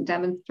out and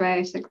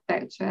demonstrate,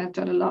 etc. I've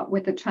done a lot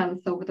with the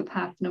trance over the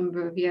past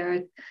number of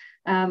years.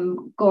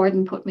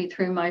 Gordon put me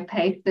through my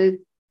paces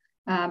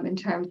in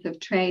terms of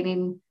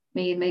training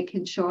me and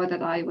making sure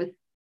that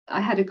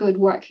I had a good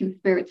working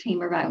spirit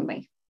team around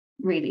me,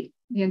 really,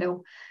 you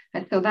know.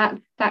 And so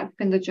that's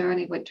been the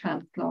journey with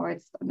Trance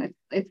Lords, and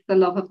it's the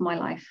love of my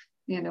life,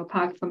 you know.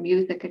 Apart from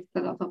music, it's the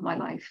love of my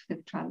life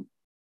is trance.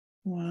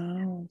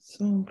 Wow,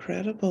 so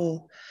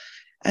incredible.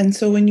 And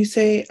so when you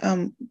say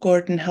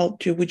Gordon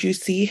helped you, would you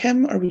see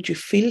him or would you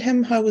feel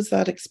him? How was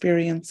that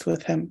experience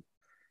with him?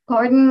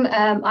 Gordon,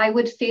 I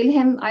would feel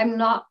him. I'm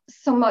not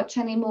so much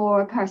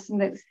anymore a person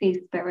that sees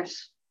spirit.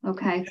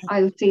 Okay.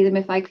 I'll see them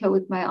if I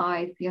close my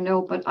eyes, you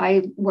know, but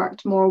I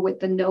worked more with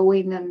the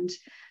knowing and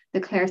the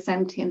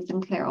clairsentience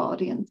and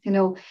clairaudience. You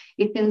know,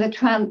 if in the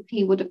trance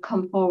he would have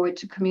come forward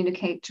to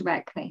communicate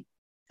directly.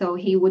 So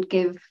he would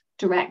give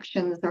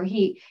directions, or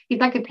he's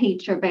like a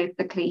teacher,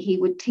 basically. He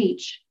would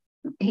teach.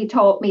 He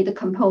taught me the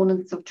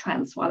components of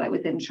trance while I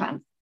was in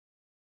trance.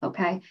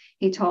 Okay.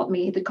 He taught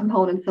me the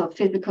components of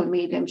physical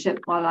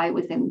mediumship while I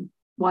was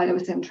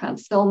in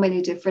trance. So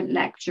many different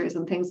lectures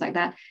and things like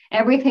that.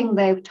 Everything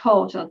they've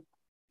taught us,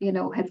 you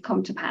know, has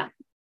come to pass.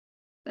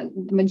 The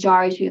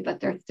majority of it,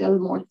 there's still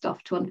more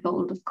stuff to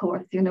unfold, of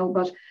course, you know,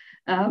 but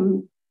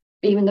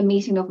even the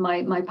meeting of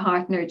my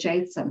partner,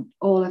 Jason,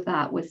 all of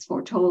that was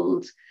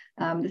foretold.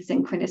 The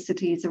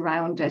synchronicities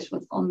around it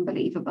was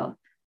unbelievable.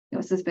 You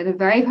know, so it's been a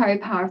very, very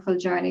powerful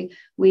journey.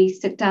 We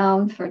sit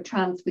down for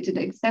trance. We did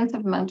an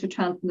extensive amount of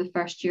trance in the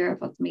first year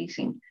of us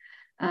meeting.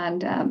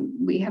 And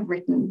we have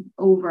written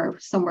over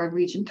somewhere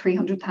region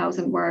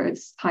 300,000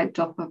 words typed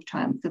up of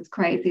trance. It's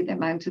crazy the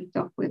amount of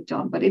stuff we've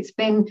done, but it's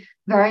been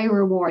very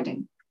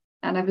rewarding.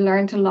 And I've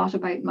learned a lot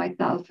about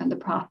myself and the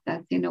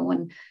process, you know,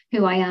 and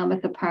who I am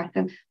as a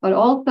person, but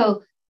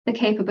also the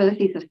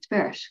capabilities of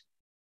spirit,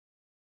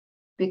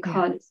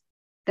 because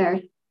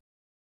they're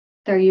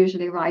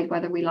usually right,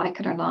 whether we like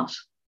it or not.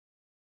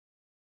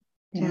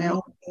 You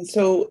know? And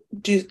so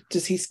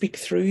does he speak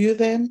through you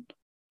then?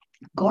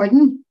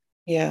 Gordon?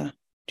 Yeah.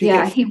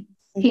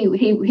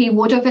 He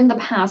would have in the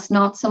past,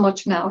 not so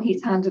much now.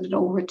 He's handed it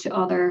over to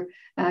other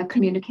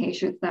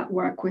communicators that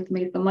work with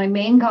me. So my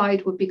main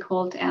guide would be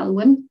called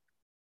Elwyn.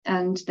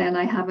 And then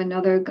I have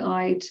another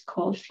guide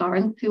called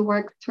Florence who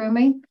works through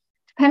me.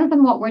 Depends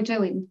on what we're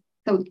doing.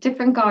 So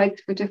different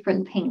guides for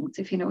different things,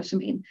 if you know what I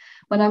mean.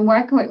 When I'm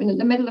working with, in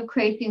the middle of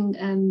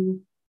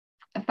creating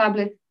a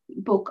fabulous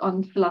book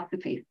on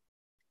philosophy.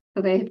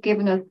 So they have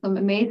given us some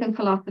amazing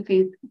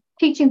philosophies,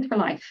 teachings for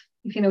life,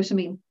 if you know what I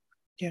mean.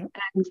 Yeah.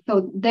 And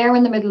so they're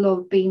in the middle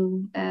of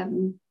being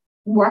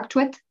worked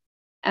with,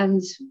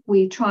 and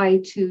we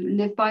try to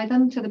live by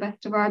them to the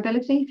best of our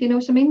ability, if you know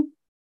what I mean.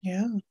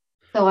 Yeah.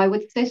 So I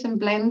would sit and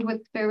blend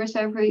with spirit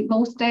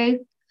most days.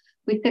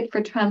 We sit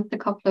for trance a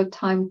couple of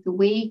times a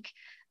week.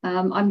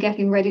 I'm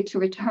getting ready to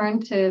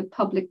return to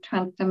public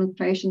trance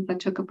demonstrations. I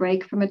took a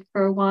break from it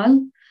for a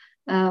while.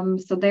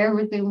 So they're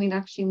resuming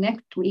actually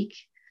next week.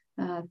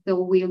 So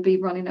we'll be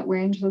running at Where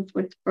Angels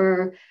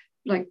Whisper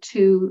like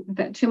two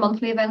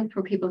monthly events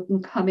where people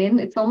can come in.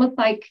 It's almost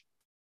like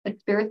a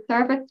spirit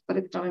service, but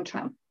it's done in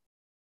trance.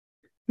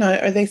 Now,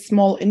 are they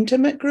small,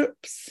 intimate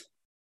groups?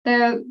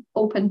 They're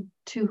open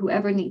to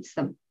whoever needs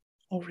them.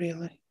 Oh,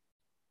 really?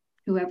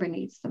 Whoever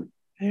needs them.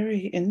 Very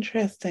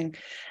interesting.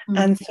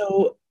 And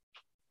so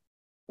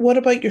what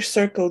about your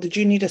circle? Did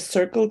you need a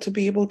circle to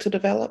be able to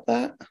develop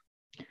that?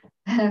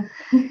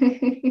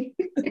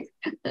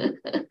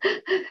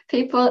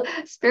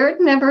 Spirit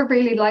never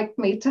really liked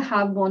me to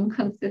have one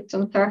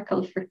consistent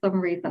circle for some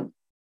reason.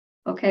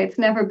 Okay, it's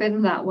never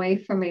been that way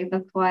for me.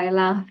 That's why I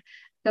laugh.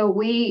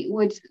 So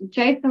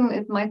Jason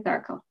is my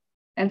circle,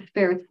 and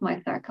Spirit's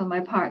my circle.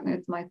 My partner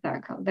is my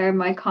circle. They're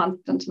my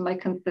constant and my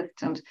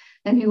consistent.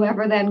 And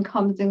whoever then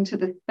comes into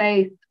the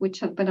space,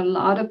 which has been a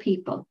lot of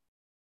people,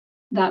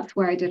 that's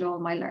where I did all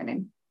my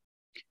learning.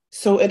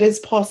 So it is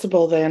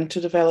possible then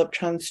to develop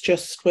trance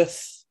just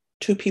with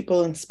two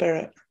people in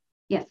spirit.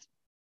 Yes.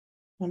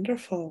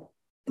 Wonderful.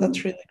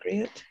 That's really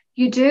great.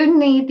 You do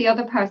need the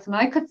other person.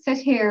 I could sit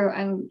here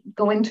and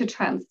go into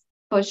trance,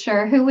 but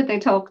sure, who would they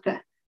talk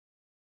to?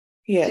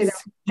 Yes. You know,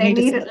 they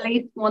need at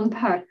least one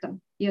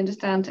person, you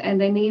understand? And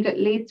they need at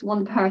least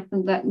one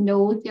person that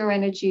knows your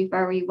energy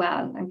very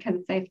well and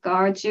can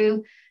safeguard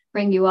you,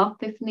 bring you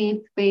up if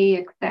needs be,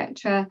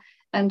 etc.,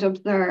 and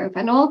observe,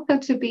 and also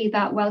to be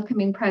that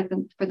welcoming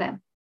presence for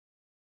them.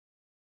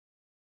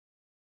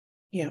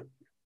 Yeah.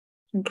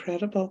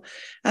 Incredible.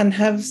 And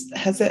has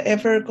it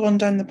ever gone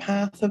down the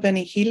path of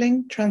any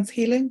healing, trance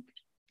healing?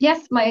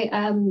 Yes,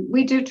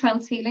 we do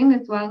trance healing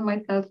as well,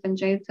 myself and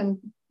Jason.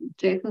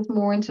 Jason's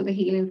more into the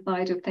healing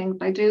side of things.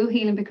 I do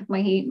healing because my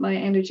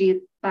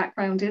energy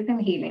background is in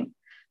healing,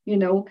 you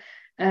know.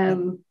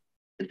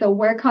 So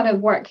we're kind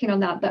of working on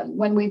that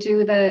when we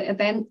do the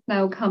events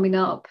now coming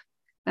up,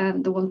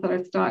 the ones that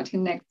are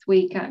starting next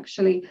week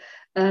actually,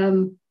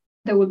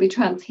 there will be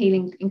trance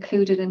healing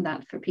included in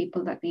that for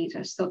people that need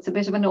it. So it's a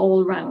bit of an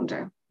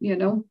all-rounder, you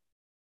know.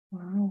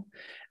 Wow.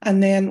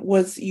 And then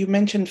you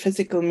mentioned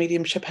physical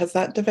mediumship. Has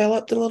that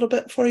developed a little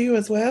bit for you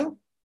as well?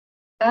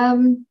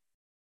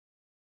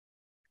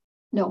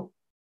 No.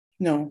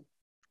 No,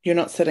 you're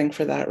not sitting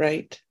for that,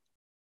 right?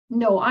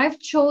 No, I've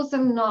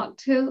chosen not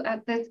to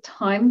at this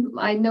time.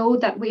 I know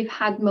that we've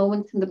had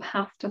moments in the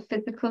past of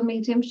physical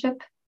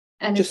mediumship,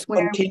 and just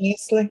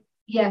spontaneously.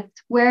 Yes,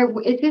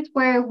 it is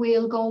where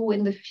we'll go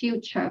in the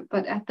future.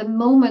 But at the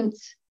moment,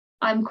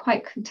 I'm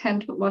quite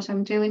content with what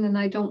I'm doing, and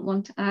I don't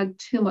want to add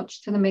too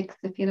much to the mix,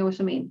 if you know what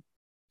I mean.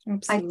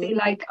 Absolutely. I feel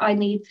like I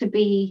need to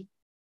be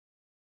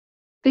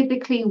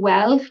physically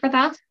well for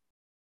that.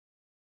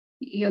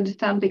 You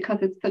understand, because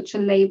it's such a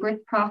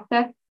laborious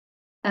process.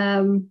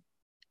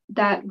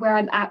 That where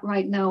I'm at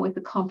right now is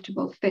a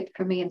comfortable fit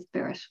for me in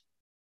spirit.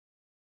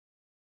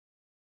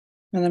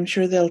 And I'm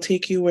sure they'll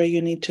take you where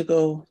you need to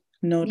go.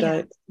 No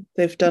doubt.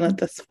 They've done it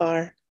this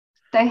far.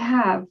 They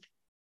have.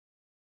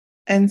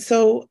 And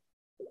so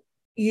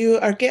you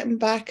are getting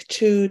back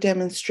to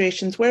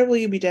demonstrations. Where will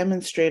you be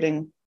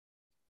demonstrating?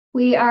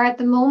 We are at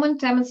the moment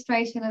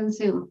demonstrating on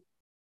Zoom.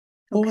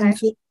 Okay. Oh, on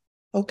Zoom.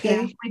 Okay.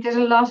 Yeah, we did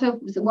a lot of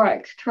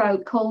work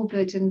throughout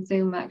COVID in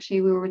Zoom.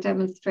 Actually, we were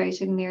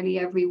demonstrating nearly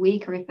every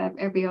week, or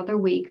every other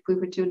week. We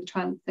were doing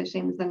trance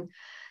sittings, and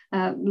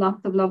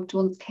lots of loved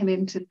ones came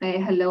in to say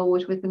hello.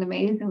 It was an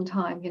amazing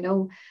time, you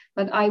know.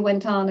 But I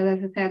went on, and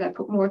as I said, I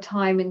put more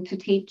time into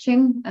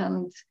teaching,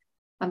 and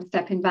I'm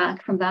stepping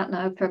back from that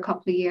now for a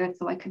couple of years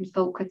so I can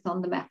focus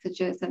on the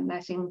messages and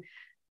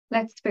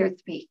let spirit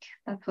speak.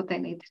 That's what they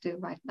need to do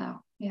right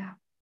now. Yeah.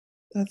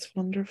 That's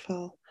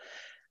wonderful.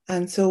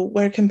 And so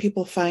where can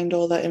people find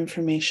all that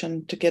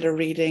information to get a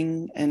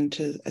reading and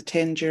to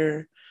attend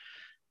your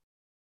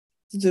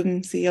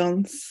Zoom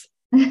seance?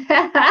 Is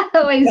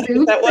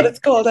that what it's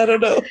called? I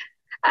don't know.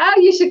 Oh,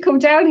 you should come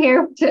down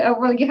here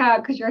well, you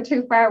have, because you're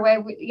too far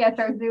away. Yes,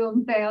 our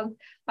Zoom seance.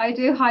 I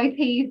do high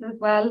teas as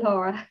well,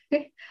 Laura.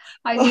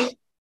 I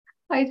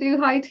do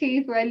high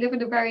teas where I live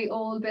in a very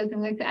old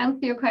building. Like, to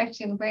answer your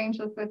question,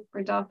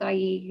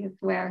 angelswhisper.ie is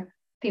where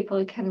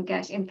people can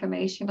get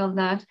information on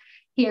that.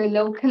 Here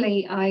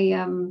locally,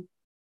 I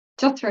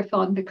just for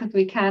fun, because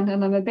we can,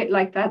 and I'm a bit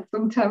like that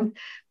sometimes.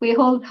 We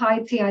hold high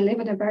tea. I live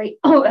in a very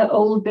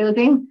old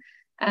building,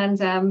 and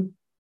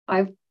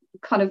I've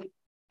kind of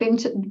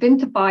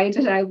vintified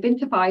it out.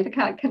 Vintified,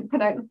 I can't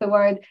pronounce the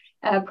word.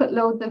 Put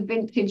loads of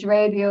vintage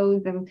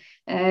radios and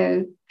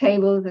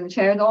tables and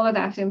chairs, all of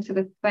that into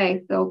the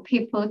space, so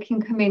people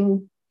can come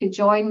in to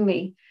join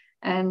me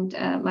and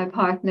my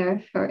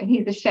partner.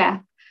 He's a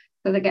chef,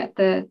 so they get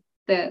the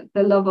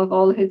love of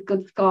all his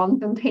good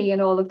scones and tea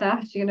and all of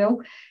that, you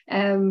know.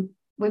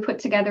 We put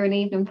together an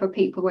evening for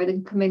people where they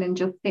can come in and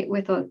just sit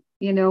with us,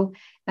 you know,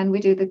 and we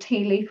do the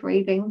tea leaf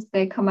readings.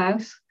 They come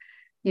out,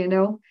 you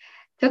know,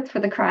 just for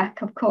the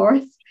crack, of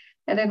course.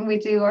 And then we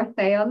do our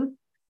seance,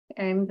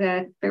 and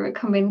spirit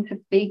come in to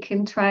speak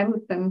in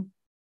trance, and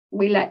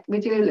we do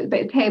a little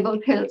bit of table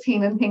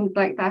tilting and things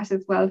like that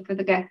as well for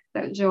the guests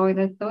that join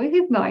us. So it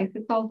is nice.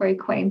 It's all very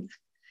quaint.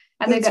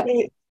 And they got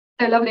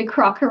their lovely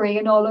crockery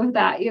and all of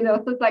that, you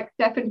know. So it's like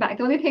stepping back.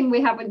 The only thing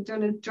we haven't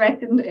done is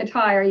dressing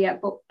attire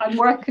yet, but I'm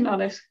working on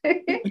it.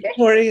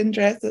 Victorian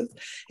dresses.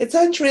 It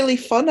sounds really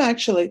fun,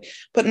 actually.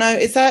 But now,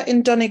 is that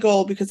in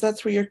Donegal? Because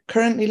that's where you're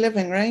currently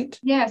living, right?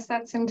 Yes,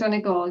 that's in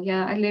Donegal.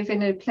 Yeah, I live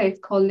in a place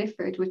called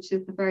Lifford, which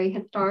is a very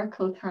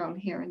historical town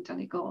here in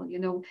Donegal. You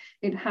know,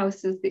 it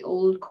houses the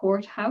old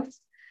courthouse,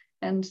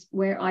 and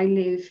where I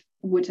live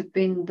would have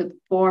been the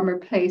former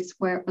place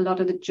where a lot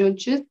of the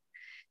judges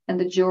and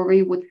the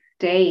jury would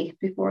stay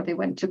before they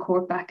went to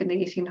court back in the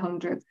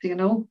 1800s, you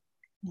know.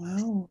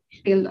 Wow. I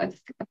feel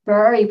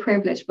very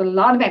privileged, but a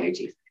lot of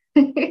energies.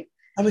 I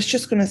was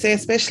just going to say,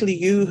 especially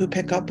you who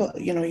pick up,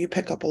 you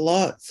pick up a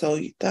lot. So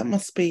that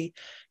must be,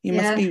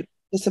 must be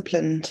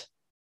disciplined.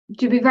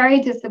 To be very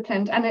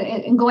disciplined. And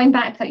in going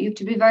back to that, you have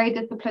to be very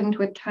disciplined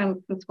with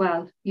trance as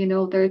well. You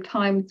know, there are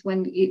times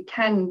when it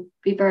can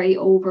be very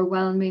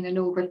overwhelming and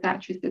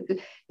oversaturated.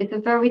 It's a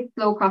very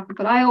slow process,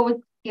 but I always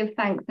give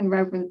thanks and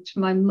reverence to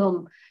my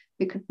mum,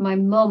 because my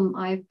mum,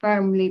 I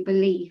firmly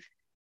believe,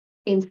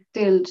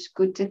 instilled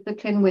good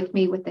discipline with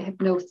me with the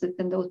hypnosis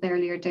in those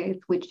earlier days,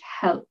 which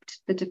helped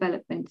the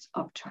development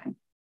of trance.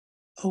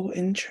 Oh,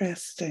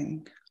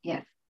 interesting.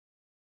 Yes.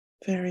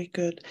 Very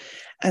good.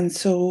 And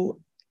so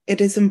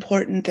it is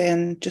important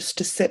then just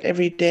to sit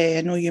every day.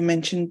 I know you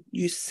mentioned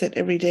you sit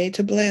every day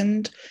to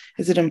blend.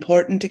 Is it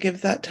important to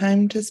give that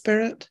time to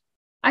spirit?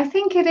 I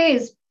think it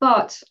is,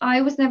 but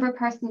I was never a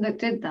person that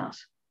did that,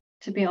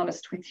 to be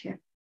honest with you.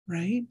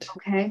 Right.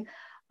 Okay.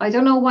 I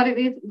don't know what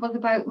it was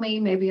about me.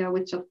 Maybe I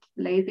was just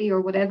lazy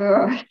or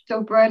whatever, or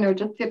stubborn, or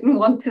just didn't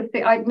want to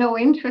sit. I had no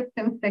interest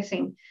in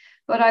sitting,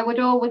 but I would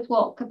always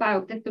walk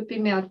about. This would be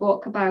me. I'd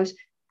walk about.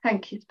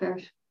 Thank you,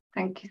 Spirit.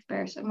 Thank you,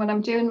 Spirit. And when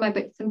I'm doing my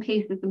bits and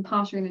pieces and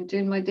pottering and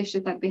doing my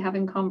dishes, I'd be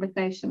having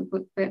conversations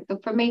with Spirit. So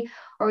for me,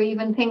 or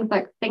even things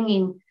like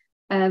singing,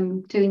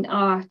 doing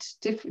art,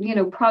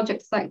 different,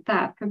 projects like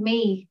that. For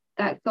me,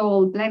 that's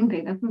all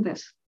blending, isn't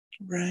it?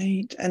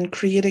 Right. And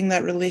creating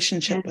that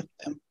relationship with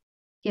them.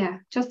 Yeah,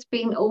 just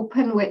being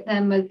open with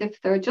them as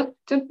if they're just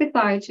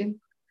beside you.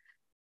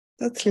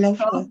 That's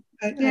lovely.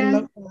 I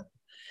love that.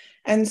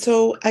 And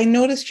so I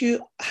noticed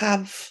you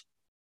have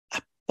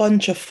a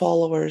bunch of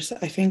followers,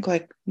 I think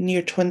like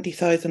near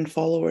 20,000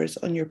 followers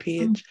on your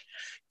page.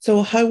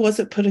 So how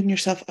was it putting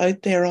yourself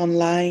out there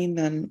online?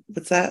 And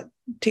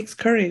takes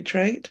courage,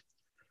 right?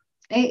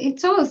 It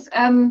does.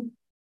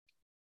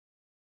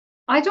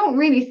 I don't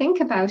really think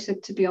about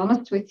it, to be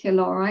honest with you,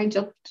 Laura. I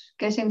just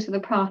get into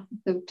the process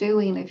of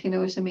doing, if you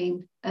know what I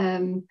mean.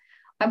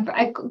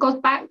 It goes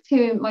back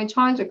to my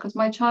childhood, because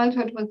my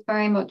childhood was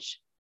very much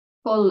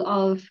full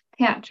of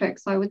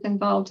theatrics. I was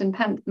involved in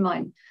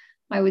pantomime.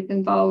 I was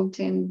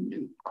involved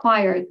in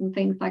choirs and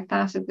things like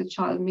that as a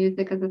child.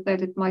 Music, as I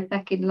said, is my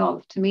second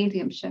love to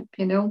mediumship,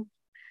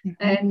 Mm-hmm.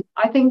 And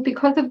I think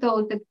because of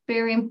those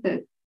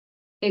experiences,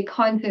 it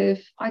kind of,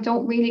 I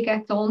don't really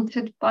get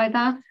daunted by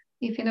that,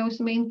 if you know what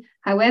I mean.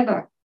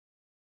 However,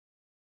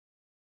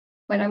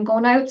 when I'm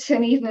going out to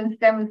an evening's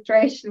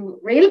demonstration with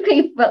real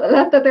people,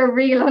 not that they're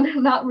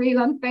not real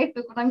on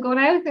Facebook, but I'm going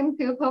out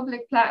into a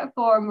public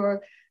platform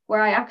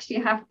where I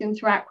actually have to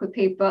interact with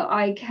people,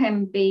 I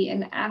can be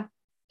an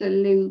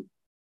absolute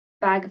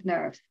bag of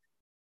nerves.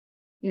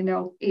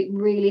 It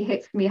really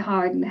hits me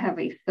hard and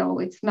heavy. So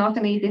it's not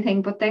an easy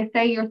thing, but they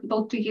say you're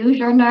supposed to use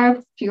your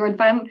nerves to your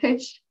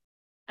advantage.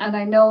 And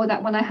I know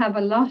that when I have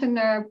a lot of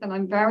nerves and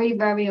I'm very,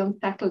 very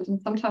unsettled, and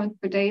sometimes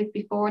for days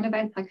before an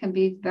event, I can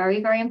be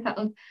very, very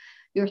unsettled,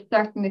 you're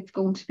certain it's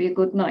going to be a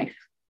good night.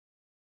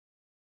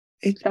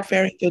 It's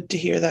very good to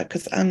hear that,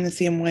 because I'm the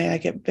same way. I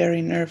get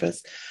very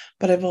nervous,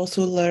 but I've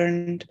also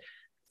learned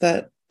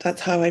that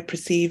that's how I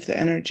perceive the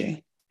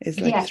energy, is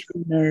like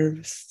through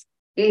nerves.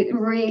 It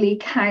really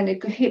kind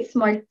of hits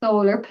my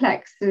solar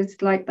plexus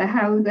like the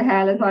how the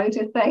hell, as I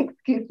just say,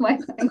 excuse my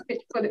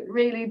language, but it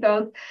really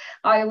does.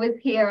 I was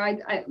here,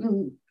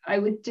 I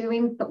was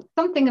doing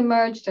something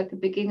emerged at the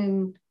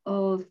beginning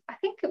of, I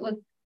think it was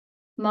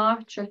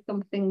March or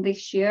something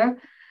this year.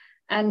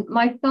 And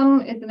my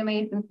son is an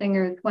amazing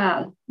singer as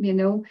well,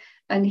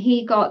 and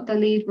he got the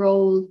lead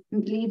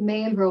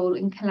male role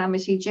in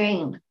Calamity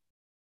Jane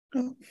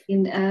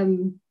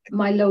in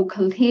my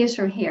local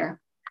theatre here.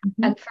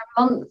 Mm-hmm. And for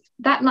months,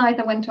 that night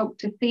I went up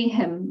to see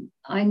him.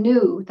 I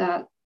knew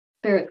that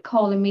Spirit's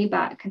calling me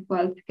back as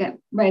well to get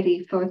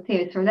ready for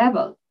theatre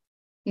level,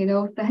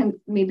 so hence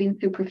me being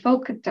super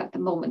focused at the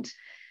moment.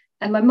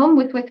 And my mum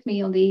was with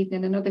me on the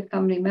evening and other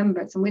family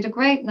members, and we had a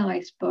great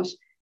night. But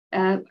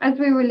as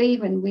we were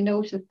leaving, we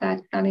noticed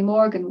that Sally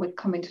Morgan was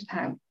coming to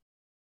town.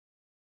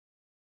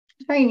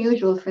 It's very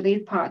unusual for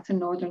these parts in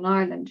Northern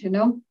Ireland,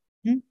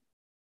 Mm-hmm.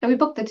 So we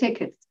booked the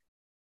tickets.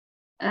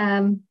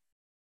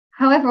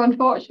 However,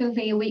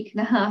 unfortunately, a week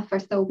and a half or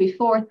so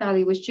before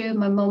Sally was due,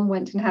 my mum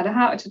went and had a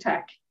heart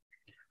attack.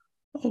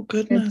 Oh,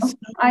 goodness.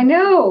 I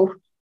know.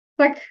 It's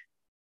like,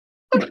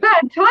 what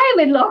bad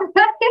timing, Laura.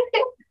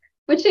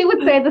 But she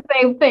would say the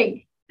same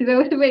thing. You know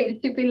what I mean?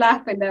 She'd be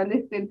laughing now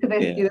listening to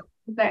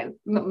this,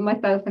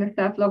 myself and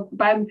herself love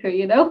banter,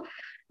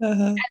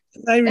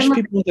 Irish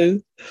people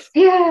do.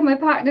 Yeah, my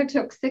partner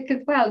took sick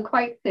as well,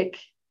 quite sick,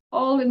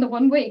 all in the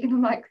 1 week. And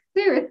I'm like,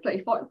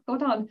 seriously, what's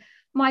going on?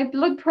 My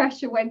blood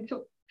pressure went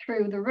up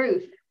through the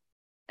roof.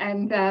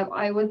 And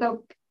I was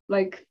up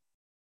like,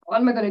 what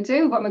am I going to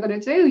do? What am I going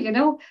to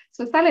do?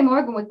 So Sally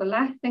Morgan was the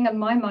last thing on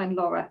my mind,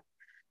 Laura,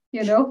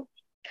 Yeah.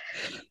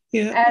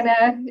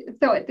 And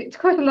so to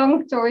cut a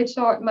long story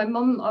short, my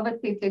mum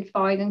obviously did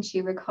fine and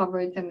she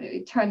recovered, and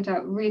it turned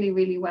out really,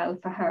 really well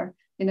for her.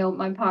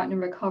 My partner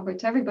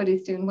recovered.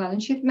 Everybody's doing well.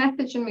 And she's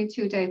messaging me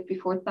 2 days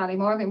before Sally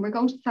Morgan. We're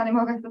going to Sally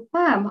Morgan. I said,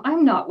 Ma'am,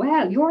 I'm not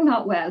well. You're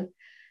not well.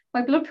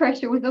 My blood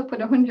pressure was up at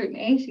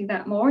 180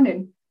 that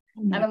morning.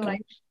 And I'm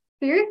like,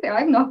 seriously,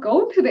 I'm not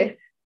going to this.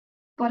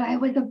 But I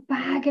was a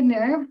bag of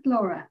nerves,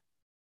 Laura.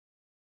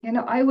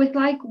 I was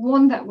like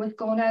one that was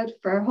going out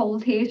for a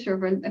whole theatre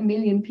of a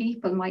million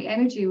people. My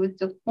energy was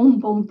just boom,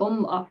 boom,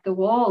 boom off the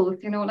walls,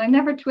 and I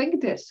never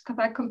twigged it because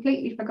I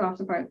completely forgot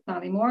about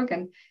Sally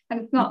Morgan.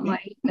 And it's not my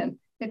evening,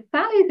 it's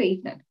Sally's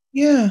evening.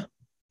 Yeah.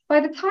 by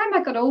the time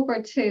I got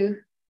over to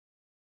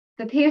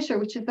the theatre,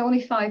 which is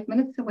only 5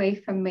 minutes away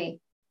from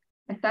me,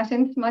 I sat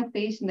into my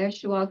seat and there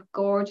she was,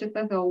 gorgeous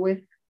as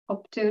always,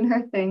 up doing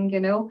her thing,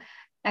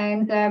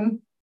 And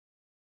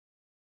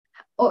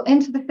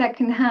into the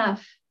second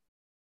half,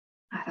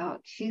 I thought,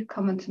 she's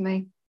coming to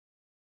me.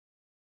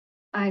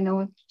 I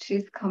know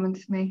she's coming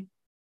to me.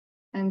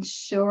 And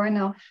sure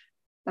enough,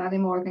 Sally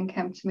Morgan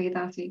came to me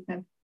that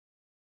evening.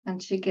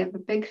 And she gave a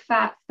big,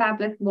 fat,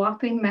 fabulous,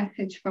 whopping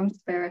message from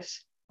Spirit,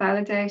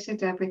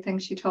 validated everything.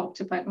 She talked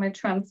about my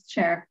trance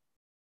chair.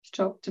 She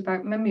talked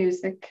about my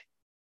music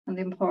and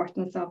the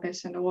importance of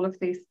it and all of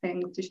these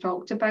things. She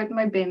talked about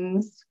my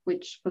bins,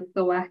 which was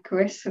so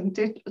accurate, and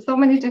did so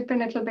many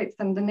different little bits,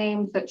 and the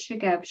names that she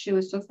gave. She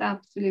was just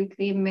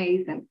absolutely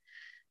amazing.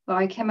 So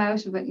I came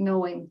out of it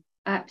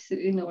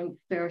absolutely knowing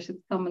Spirit had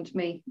summoned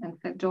me and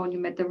said, Dawn, you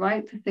made the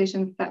right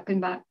decision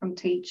stepping back from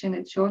teaching.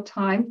 It's your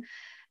time.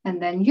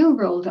 And then you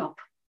rolled up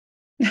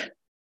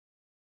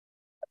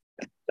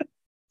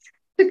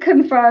to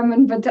confirm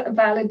and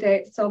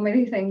validate so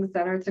many things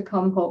that are to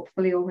come,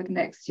 hopefully over the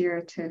next year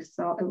or two.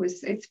 So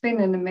it's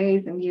been an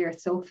amazing year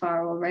so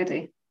far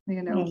already.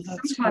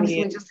 Sometimes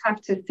we just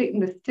have to sit in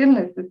the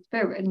stillness of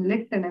Spirit and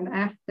listen and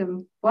ask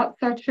them,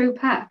 what's our true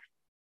path?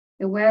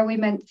 Where are we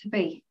meant to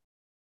be?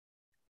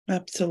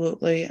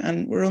 Absolutely.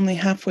 And we're only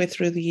halfway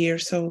through the year,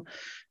 so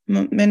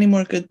many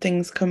more good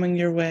things coming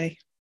your way.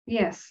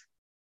 Yes.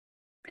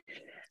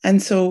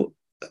 And so,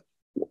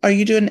 are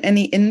you doing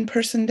any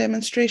in-person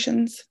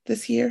demonstrations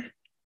this year?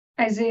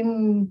 As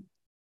in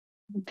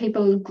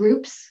people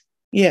groups?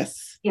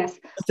 Yes. Yes.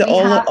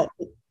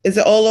 Is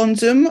it all on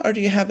Zoom, or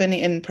do you have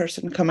any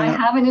in-person coming up?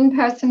 I have an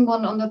in-person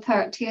one on the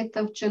 30th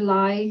of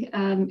July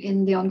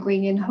in the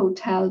Ongreenian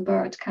Hotel,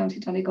 Burt, County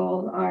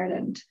Donegal,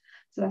 Ireland.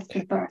 So that's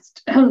the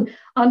first.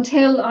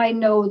 Until I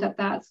know that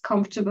that's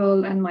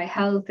comfortable and my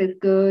health is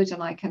good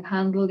and I can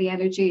handle the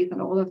energies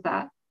and all of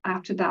that.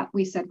 After that,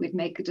 we said we'd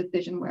make a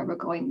decision where we're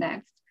going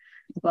next.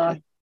 But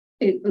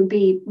it will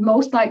be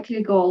most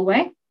likely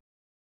Galway.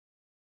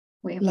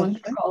 We have one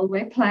for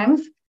Galway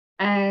plans,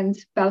 and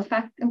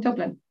Belfast and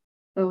Dublin.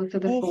 Those are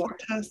the four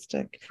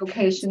fantastic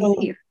locations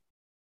here.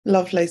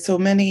 Lovely. So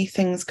many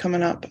things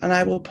coming up, and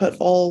I will put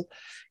all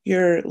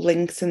your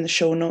links in the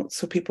show notes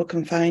so people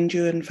can find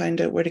you and find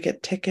out where to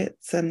get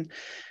tickets, and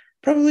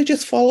probably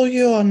just follow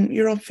you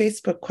you're on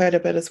Facebook quite a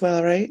bit as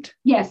well, right?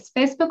 Yes,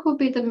 Facebook will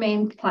be the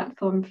main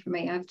platform for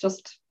me. I've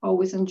just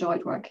always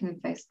enjoyed working in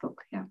Facebook.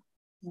 Yeah.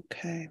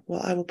 Okay.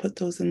 Well, I will put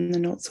those in the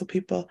notes so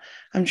people,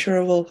 I'm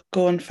sure, will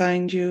go and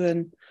find you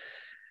and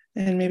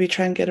maybe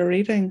try and get a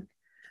reading.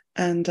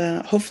 And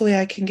hopefully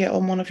I can get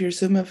on one of your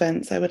Zoom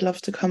events. I would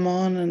love to come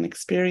on and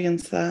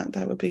experience that.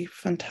 That would be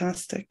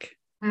fantastic.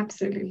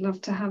 Absolutely love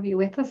to have you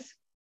with us.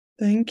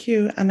 Thank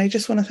you. And I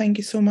just want to thank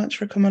you so much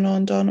for coming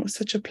on, Dawn. It was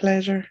such a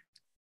pleasure.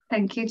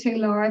 Thank you too,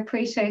 Laura. I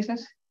appreciate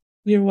it.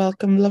 You're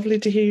welcome. Lovely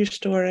to hear your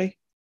story.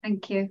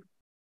 Thank you.